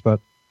times. But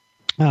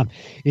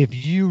if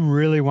you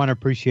really want to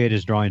appreciate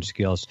his drawing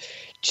skills,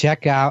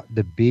 check out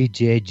the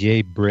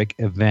BJJ Brick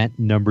event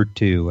number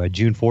 2,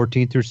 June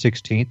 14th through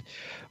 16th.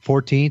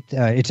 14th,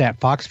 it's at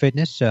Fox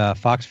Fitness,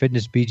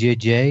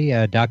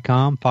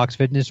 foxfitnessbjj.com, Fox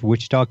Fitness,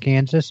 Wichita,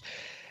 Kansas.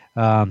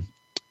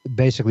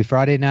 Basically,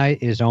 Friday night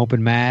is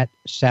open mat.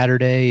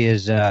 Saturday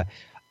is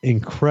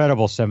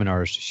incredible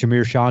seminars.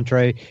 Shamir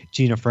Chantre,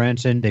 Gina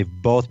Franson, they've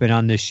both been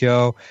on this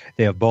show.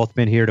 They have both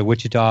been here to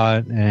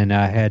Wichita and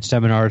had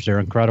seminars. They're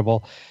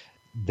incredible.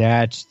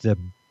 That's the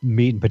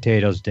meat and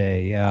potatoes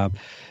day.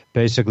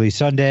 Basically,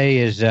 Sunday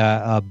is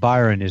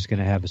Byron is going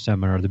to have a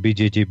seminar, the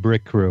BJJ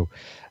Brick Crew.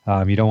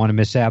 You don't want to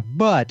miss that.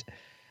 But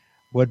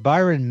what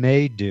Byron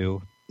may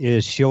do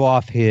is show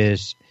off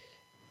his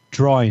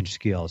drawing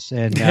skills.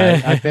 And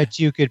I bet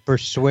you could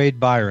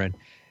persuade Byron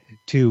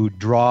to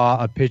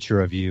draw a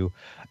picture of you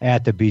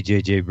at the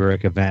BJJ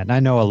Brick event. And I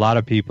know a lot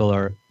of people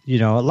are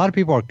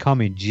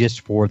coming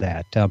just for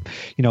that.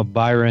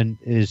 Byron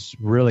is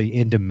really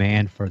in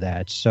demand for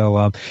that.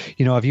 So, if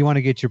you want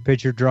to get your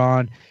picture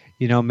drawn,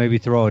 maybe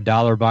throw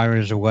 $1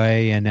 Byron's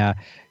away, and,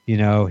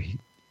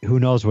 who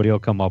knows what he'll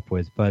come up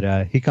with.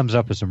 But he comes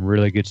up with some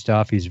really good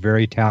stuff. He's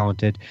very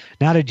talented,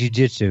 not at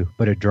jiu-jitsu,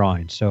 but at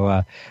drawing.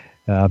 So,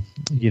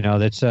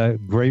 that's a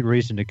great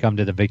reason to come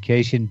to the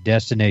vacation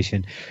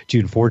destination,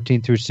 June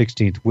 14th through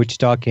 16th,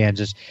 Wichita,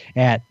 Kansas,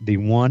 at the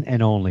one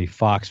and only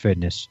Fox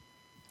Fitness.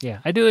 Yeah,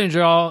 I do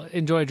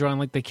enjoy drawing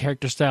like the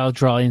character style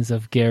drawings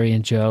of Gary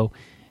and Joe.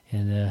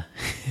 And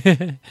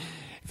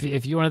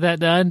if you wanted that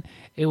done,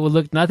 it will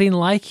look nothing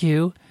like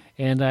you,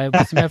 and I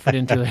put some effort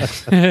into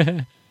it.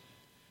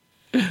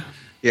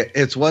 Yeah,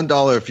 it's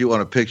 $1 if you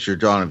want a picture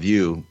drawn of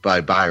you by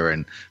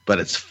Byron, but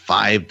it's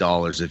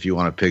 $5 if you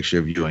want a picture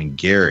of you and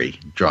Gary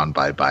drawn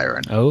by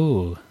Byron.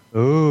 Oh,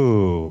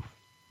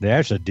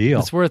 there's a deal.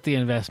 It's worth the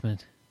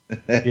investment.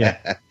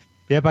 Yeah,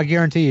 but I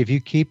guarantee you, if you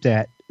keep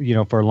that,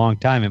 for a long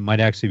time, it might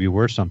actually be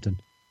worth something.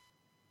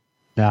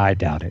 No, I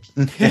doubt it.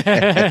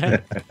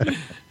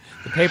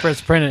 The paper it's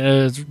printed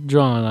is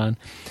drawn on.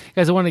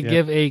 Guys, I want to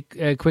give a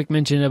quick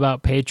mention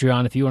about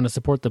Patreon. If you want to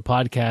support the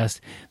podcast,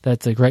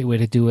 that's a great way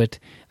to do it.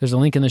 There's a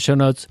link in the show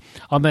notes.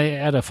 I'll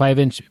add a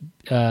 5-inch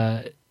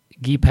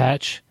gi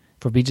patch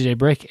for BJJ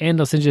Brick, and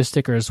I'll send you a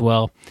sticker as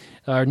well.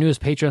 Our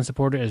newest Patreon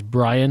supporter is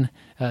Brian.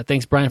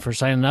 Thanks, Brian, for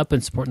signing up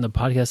and supporting the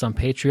podcast on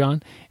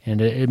Patreon, and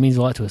it means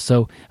a lot to us.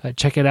 So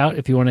check it out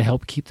if you want to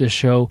help keep this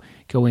show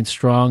going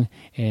strong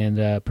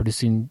and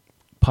producing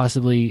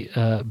possibly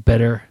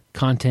better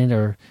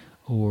content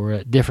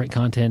or different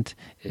content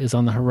is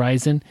on the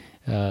horizon.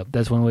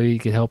 That's one way you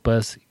could help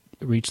us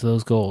reach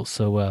those goals.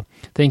 So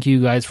thank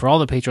you guys for all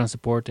the Patreon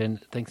support,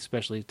 and thanks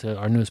especially to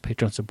our newest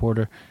Patreon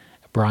supporter,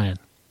 Brian.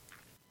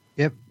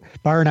 Yep.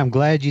 Byron, I'm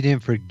glad you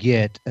didn't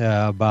forget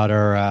about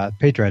our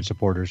Patreon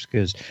supporters,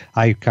 because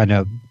I kind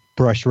of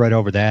brushed right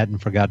over that and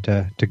forgot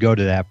to go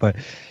to that. But,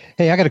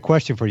 hey, I got a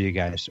question for you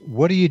guys.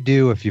 What do you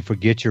do if you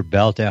forget your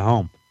belt at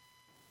home?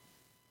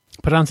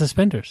 Put on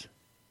suspenders.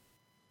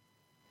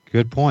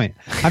 Good point.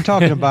 I'm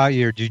talking about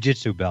your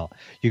jiu-jitsu belt.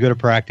 You go to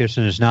practice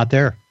and it's not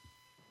there.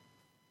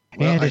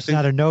 Well, and it's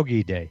not a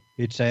no-gi day.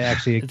 It's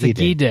actually a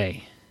gi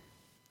day.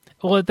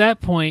 Well, at that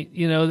point,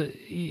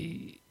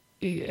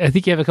 I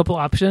think you have a couple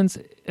options.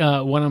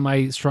 One of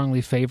my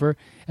strongly favor.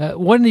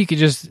 One, you could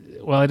just,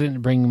 I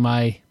didn't bring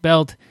my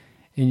belt,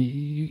 and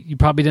you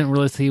probably didn't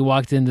realize till you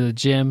walked into the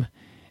gym.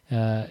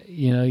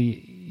 You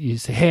you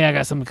say, hey, I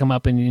got something to come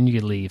up, and you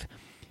could leave.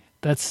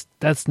 That's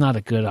not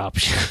a good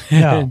option.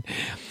 No.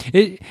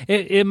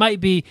 It might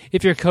be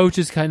if your coach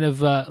is kind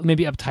of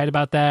maybe uptight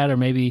about that, or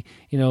maybe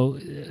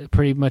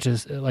pretty much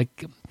as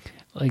like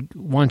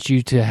wants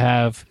you to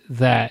have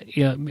that.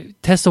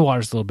 Test the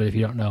waters a little bit if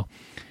you don't know.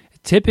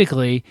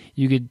 Typically,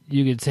 you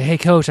could say, hey,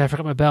 coach, I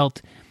forgot my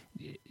belt.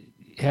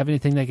 Have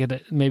anything that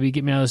could maybe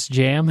get me out of this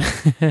jam?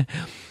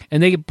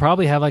 And they could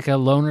probably have like a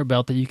loaner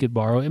belt that you could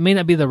borrow. It may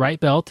not be the right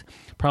belt,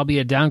 probably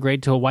a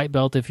downgrade to a white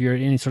belt if you're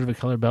any sort of a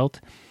color belt.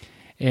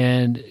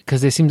 And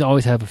because they seem to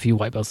always have a few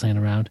white belts laying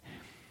around.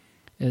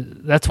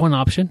 That's one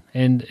option,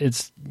 and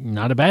it's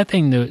not a bad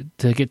thing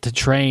to get to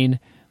train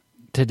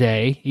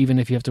today, even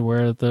if you have to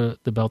wear the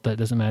belt that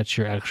doesn't match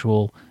your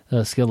actual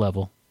skill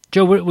level.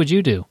 Joe, what would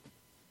you do?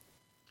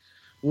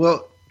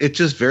 Well, it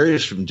just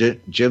varies from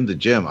gym to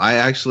gym. I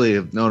actually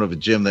have known of a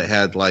gym that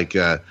had like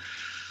a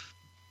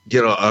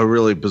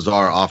really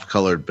bizarre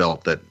off-colored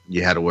belt that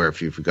you had to wear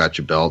if you forgot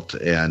your belt.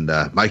 And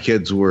my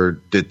kids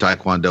did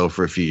Taekwondo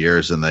for a few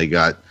years, and they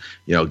got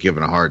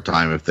given a hard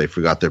time if they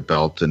forgot their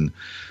belt. And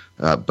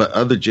but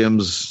other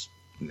gyms,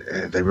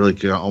 they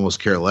really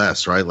almost care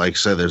less, right? Like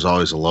say, there's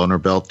always a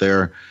loaner belt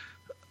there.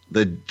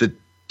 The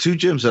two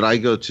gyms that I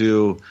go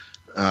to,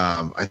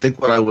 I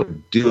think what I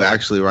would do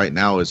actually right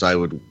now is I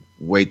would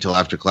wait till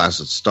after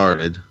classes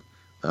started,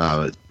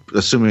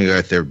 assuming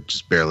that they're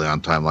just barely on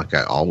time like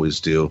I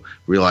always do,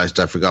 realized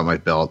I forgot my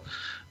belt.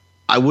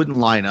 I wouldn't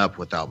line up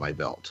without my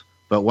belt.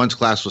 But once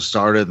class was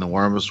started and the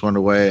warm-ups went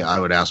away, I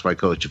would ask my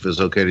coach if it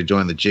was okay to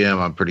join the gym.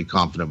 I'm pretty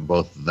confident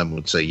both of them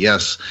would say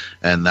yes,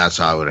 and that's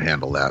how I would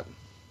handle that.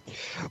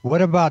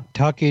 What about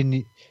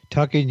tucking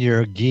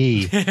your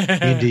gi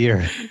into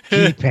your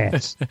gi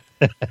pants?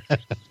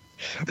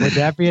 Would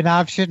that be an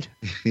option?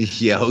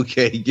 Yeah,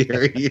 okay,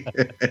 Gary.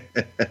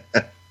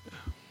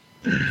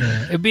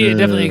 It'd be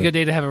definitely a good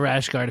day to have a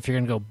rash guard if you're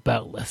going to go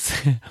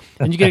beltless.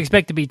 And you can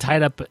expect to be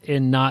tied up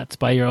in knots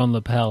by your own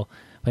lapel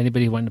by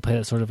anybody wanting to play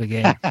that sort of a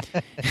game.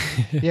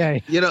 Yeah.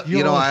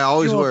 I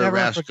always wear a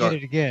rash guard.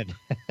 It again.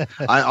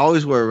 I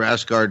always wear a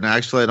rash guard, and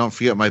actually I don't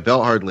forget my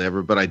belt hardly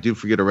ever, but I do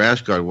forget a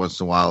rash guard once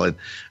in a while, and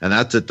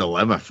that's a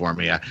dilemma for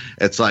me.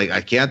 It's like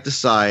I can't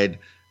decide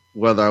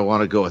whether I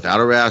want to go without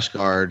a rash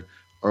guard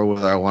or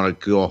whether I want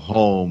to go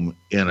home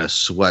in a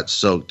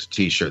sweat-soaked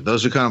T-shirt.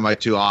 Those are kind of my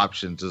two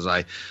options.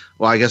 I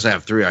guess I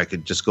have three. I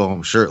could just go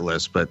home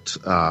shirtless, but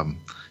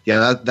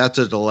that's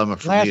a dilemma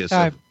for me.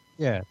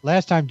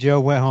 Last time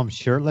Joe went home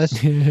shirtless,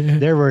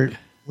 there were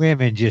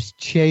women just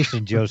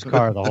chasing Joe's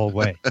car the whole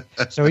way.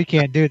 So he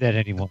can't do that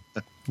anymore.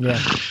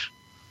 Yeah.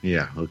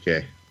 Yeah,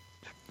 okay.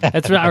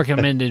 That's what I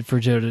recommended for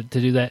Joe to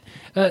do that.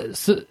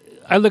 So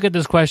I look at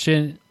this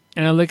question,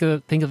 and I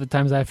think of the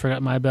times I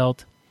forgot my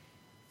belt.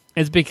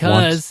 It's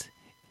because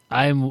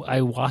I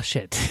wash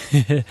it.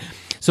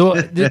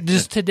 So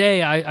just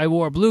today, I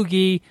wore a blue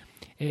gi,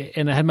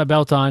 and I had my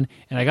belt on,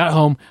 and I got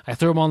home, I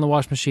threw them on the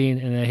wash machine,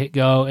 and I hit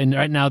go, and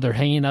right now they're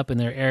hanging up and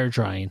they're air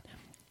drying.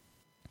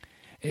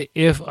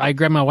 If I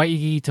grab my white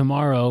gi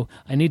tomorrow,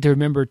 I need to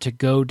remember to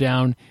go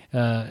down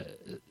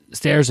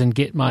stairs and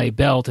get my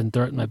belt and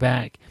throw it in my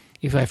bag.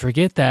 If I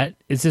forget that,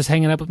 it's just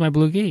hanging up with my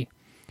blue gi.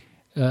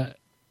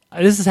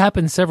 This has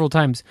happened several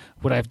times.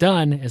 What I've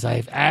done is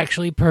I've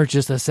actually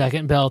purchased a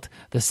second belt,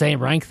 the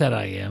same rank that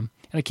I am,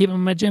 and I keep it in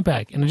my gym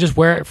bag, and I just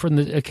wear it for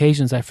the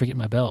occasions I forget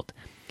my belt.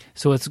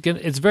 So it's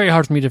very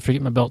hard for me to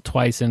forget my belt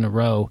twice in a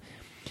row.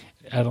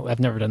 I've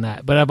never done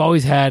that, but I've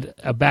always had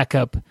a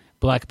backup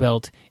black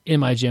belt in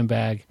my gym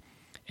bag,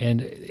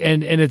 and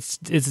it's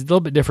a little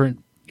bit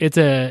different.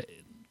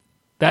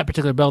 that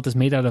particular belt is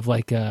made out of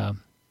like the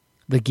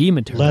gi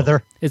material.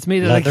 Leather. It's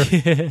made of like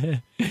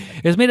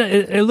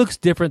it looks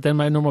different than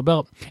my normal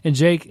belt. And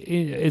Jake,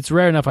 it's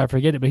rare enough I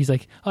forget it, but he's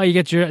like, "Oh, you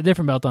got your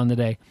different belt on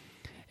today,"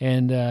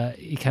 and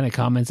he kind of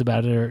comments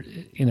about it, or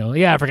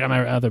I forgot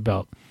my other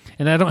belt.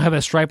 And I don't have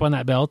a stripe on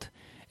that belt,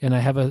 and I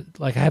haven't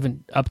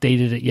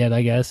updated it yet,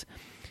 I guess.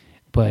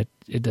 But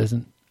it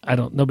doesn't.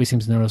 Nobody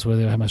seems to notice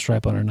whether I have my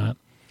stripe on or not.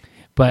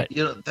 But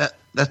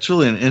that's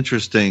really an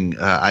interesting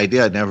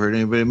idea. I'd never heard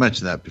anybody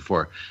mention that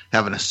before.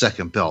 Having a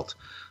second belt.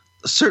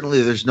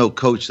 Certainly, there's no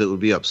coach that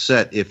would be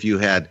upset if you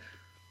had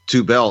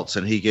two belts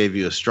and he gave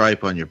you a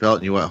stripe on your belt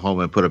and you went home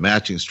and put a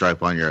matching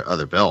stripe on your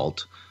other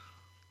belt.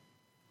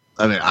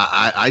 I mean,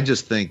 I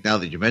just think now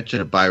that you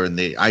mention it, Byron,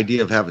 the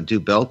idea of having two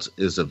belts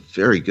is a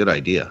very good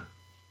idea.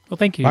 Well,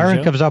 thank you, Byron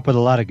Joe. comes up with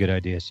a lot of good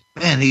ideas.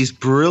 Man, he's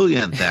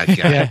brilliant, that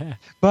guy. Yeah,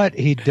 but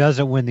he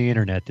doesn't win the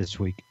internet this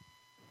week.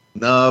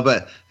 No,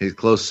 but he's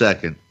close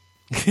second.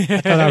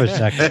 I thought I was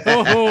second.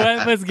 Oh,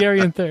 that was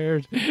Gary in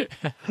third.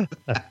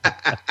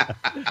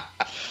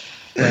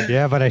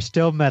 Yeah, but I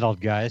still medaled,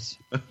 guys.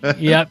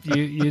 Yep,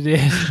 you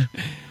did.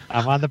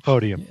 I'm on the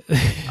podium.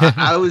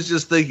 I was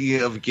just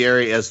thinking of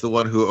Gary as the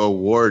one who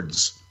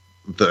awards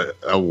the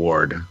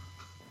award.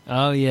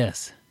 Oh,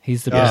 yes.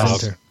 He's the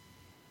presenter.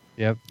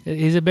 Yep.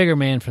 He's a bigger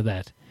man for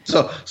that.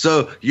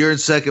 So you're in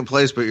second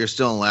place, but you're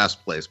still in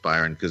last place,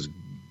 Byron, because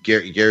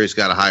Gary's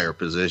got a higher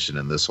position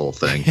in this whole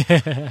thing.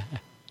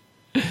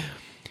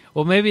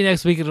 Well, maybe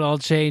next week it'll all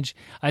change.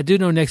 I do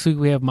know next week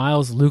we have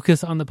Miles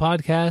Lucas on the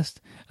podcast.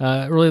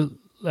 Really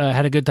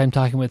had a good time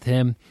talking with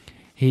him.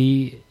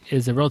 He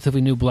is a relatively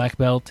new black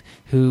belt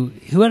who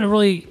had a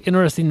really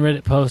interesting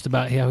Reddit post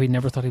about how he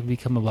never thought he would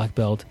become a black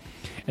belt.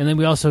 And then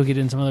we also get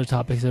into some other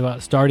topics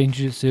about starting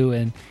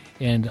jiu-jitsu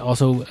and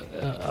also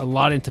a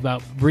lot into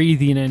about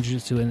breathing in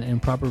jiu-jitsu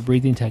and proper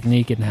breathing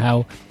technique and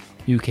how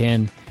you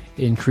can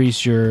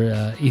increase your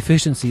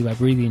efficiency by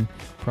breathing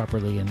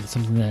properly. And it's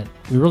something that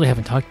we really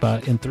haven't talked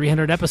about in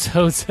 300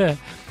 episodes.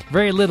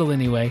 Very little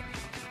anyway.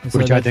 And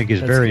Which I think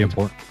is very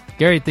important.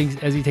 Gary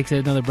thinks as he takes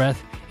another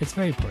breath, it's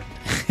very important.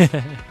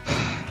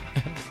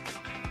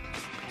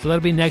 So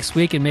that'll be next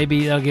week, and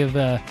maybe that'll give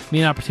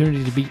me an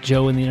opportunity to beat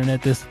Joe in the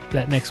internet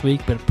that next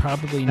week, but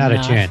probably not.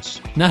 Not a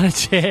chance. Not a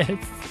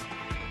chance.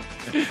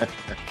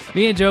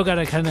 Me and Joe got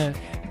to kind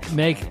of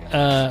make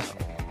a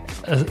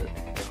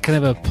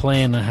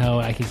plan on how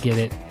I could get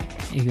it,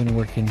 even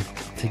working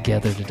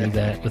together to do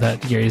that without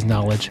Gary's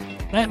knowledge.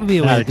 That would be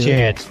a way to do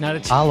it. Not a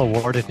chance. I'll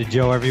award it to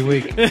Joe every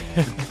week.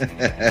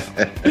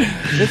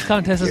 This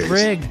contest is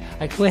rigged.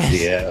 I quit.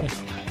 Yeah.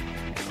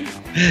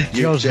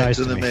 Your Joe's check's nice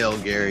in to the me. mail,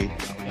 Gary.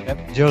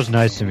 Yep. Joe's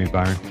nice to me,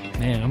 Byron.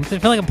 Man, I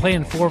feel like I'm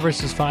playing 4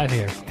 versus 5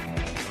 here.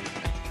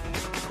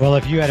 Well,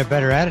 if you had a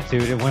better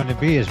attitude, it wouldn't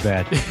be as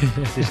bad.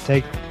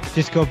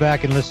 Just go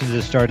back and listen to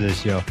the start of the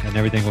show, and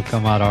everything will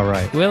come out all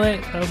right. Will it?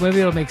 Maybe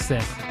it'll make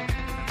sense.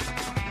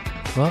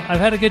 Well, I've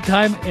had a good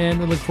time, and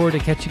we look forward to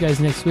catch you guys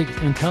next week.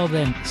 Until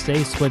then,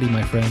 stay sweaty,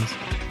 my friends.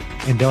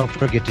 And don't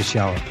forget to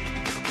shower.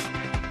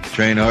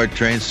 Train hard,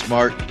 train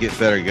smart, get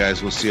better,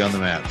 guys. We'll see you on the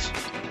mats.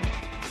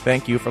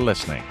 Thank you for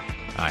listening.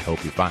 I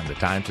hope you find the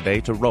time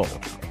today to roll.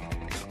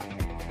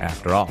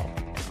 After all,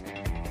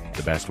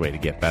 the best way to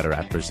get better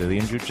at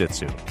Brazilian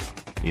Jiu-Jitsu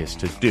is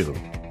to do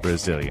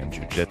Brazilian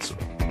Jiu-Jitsu.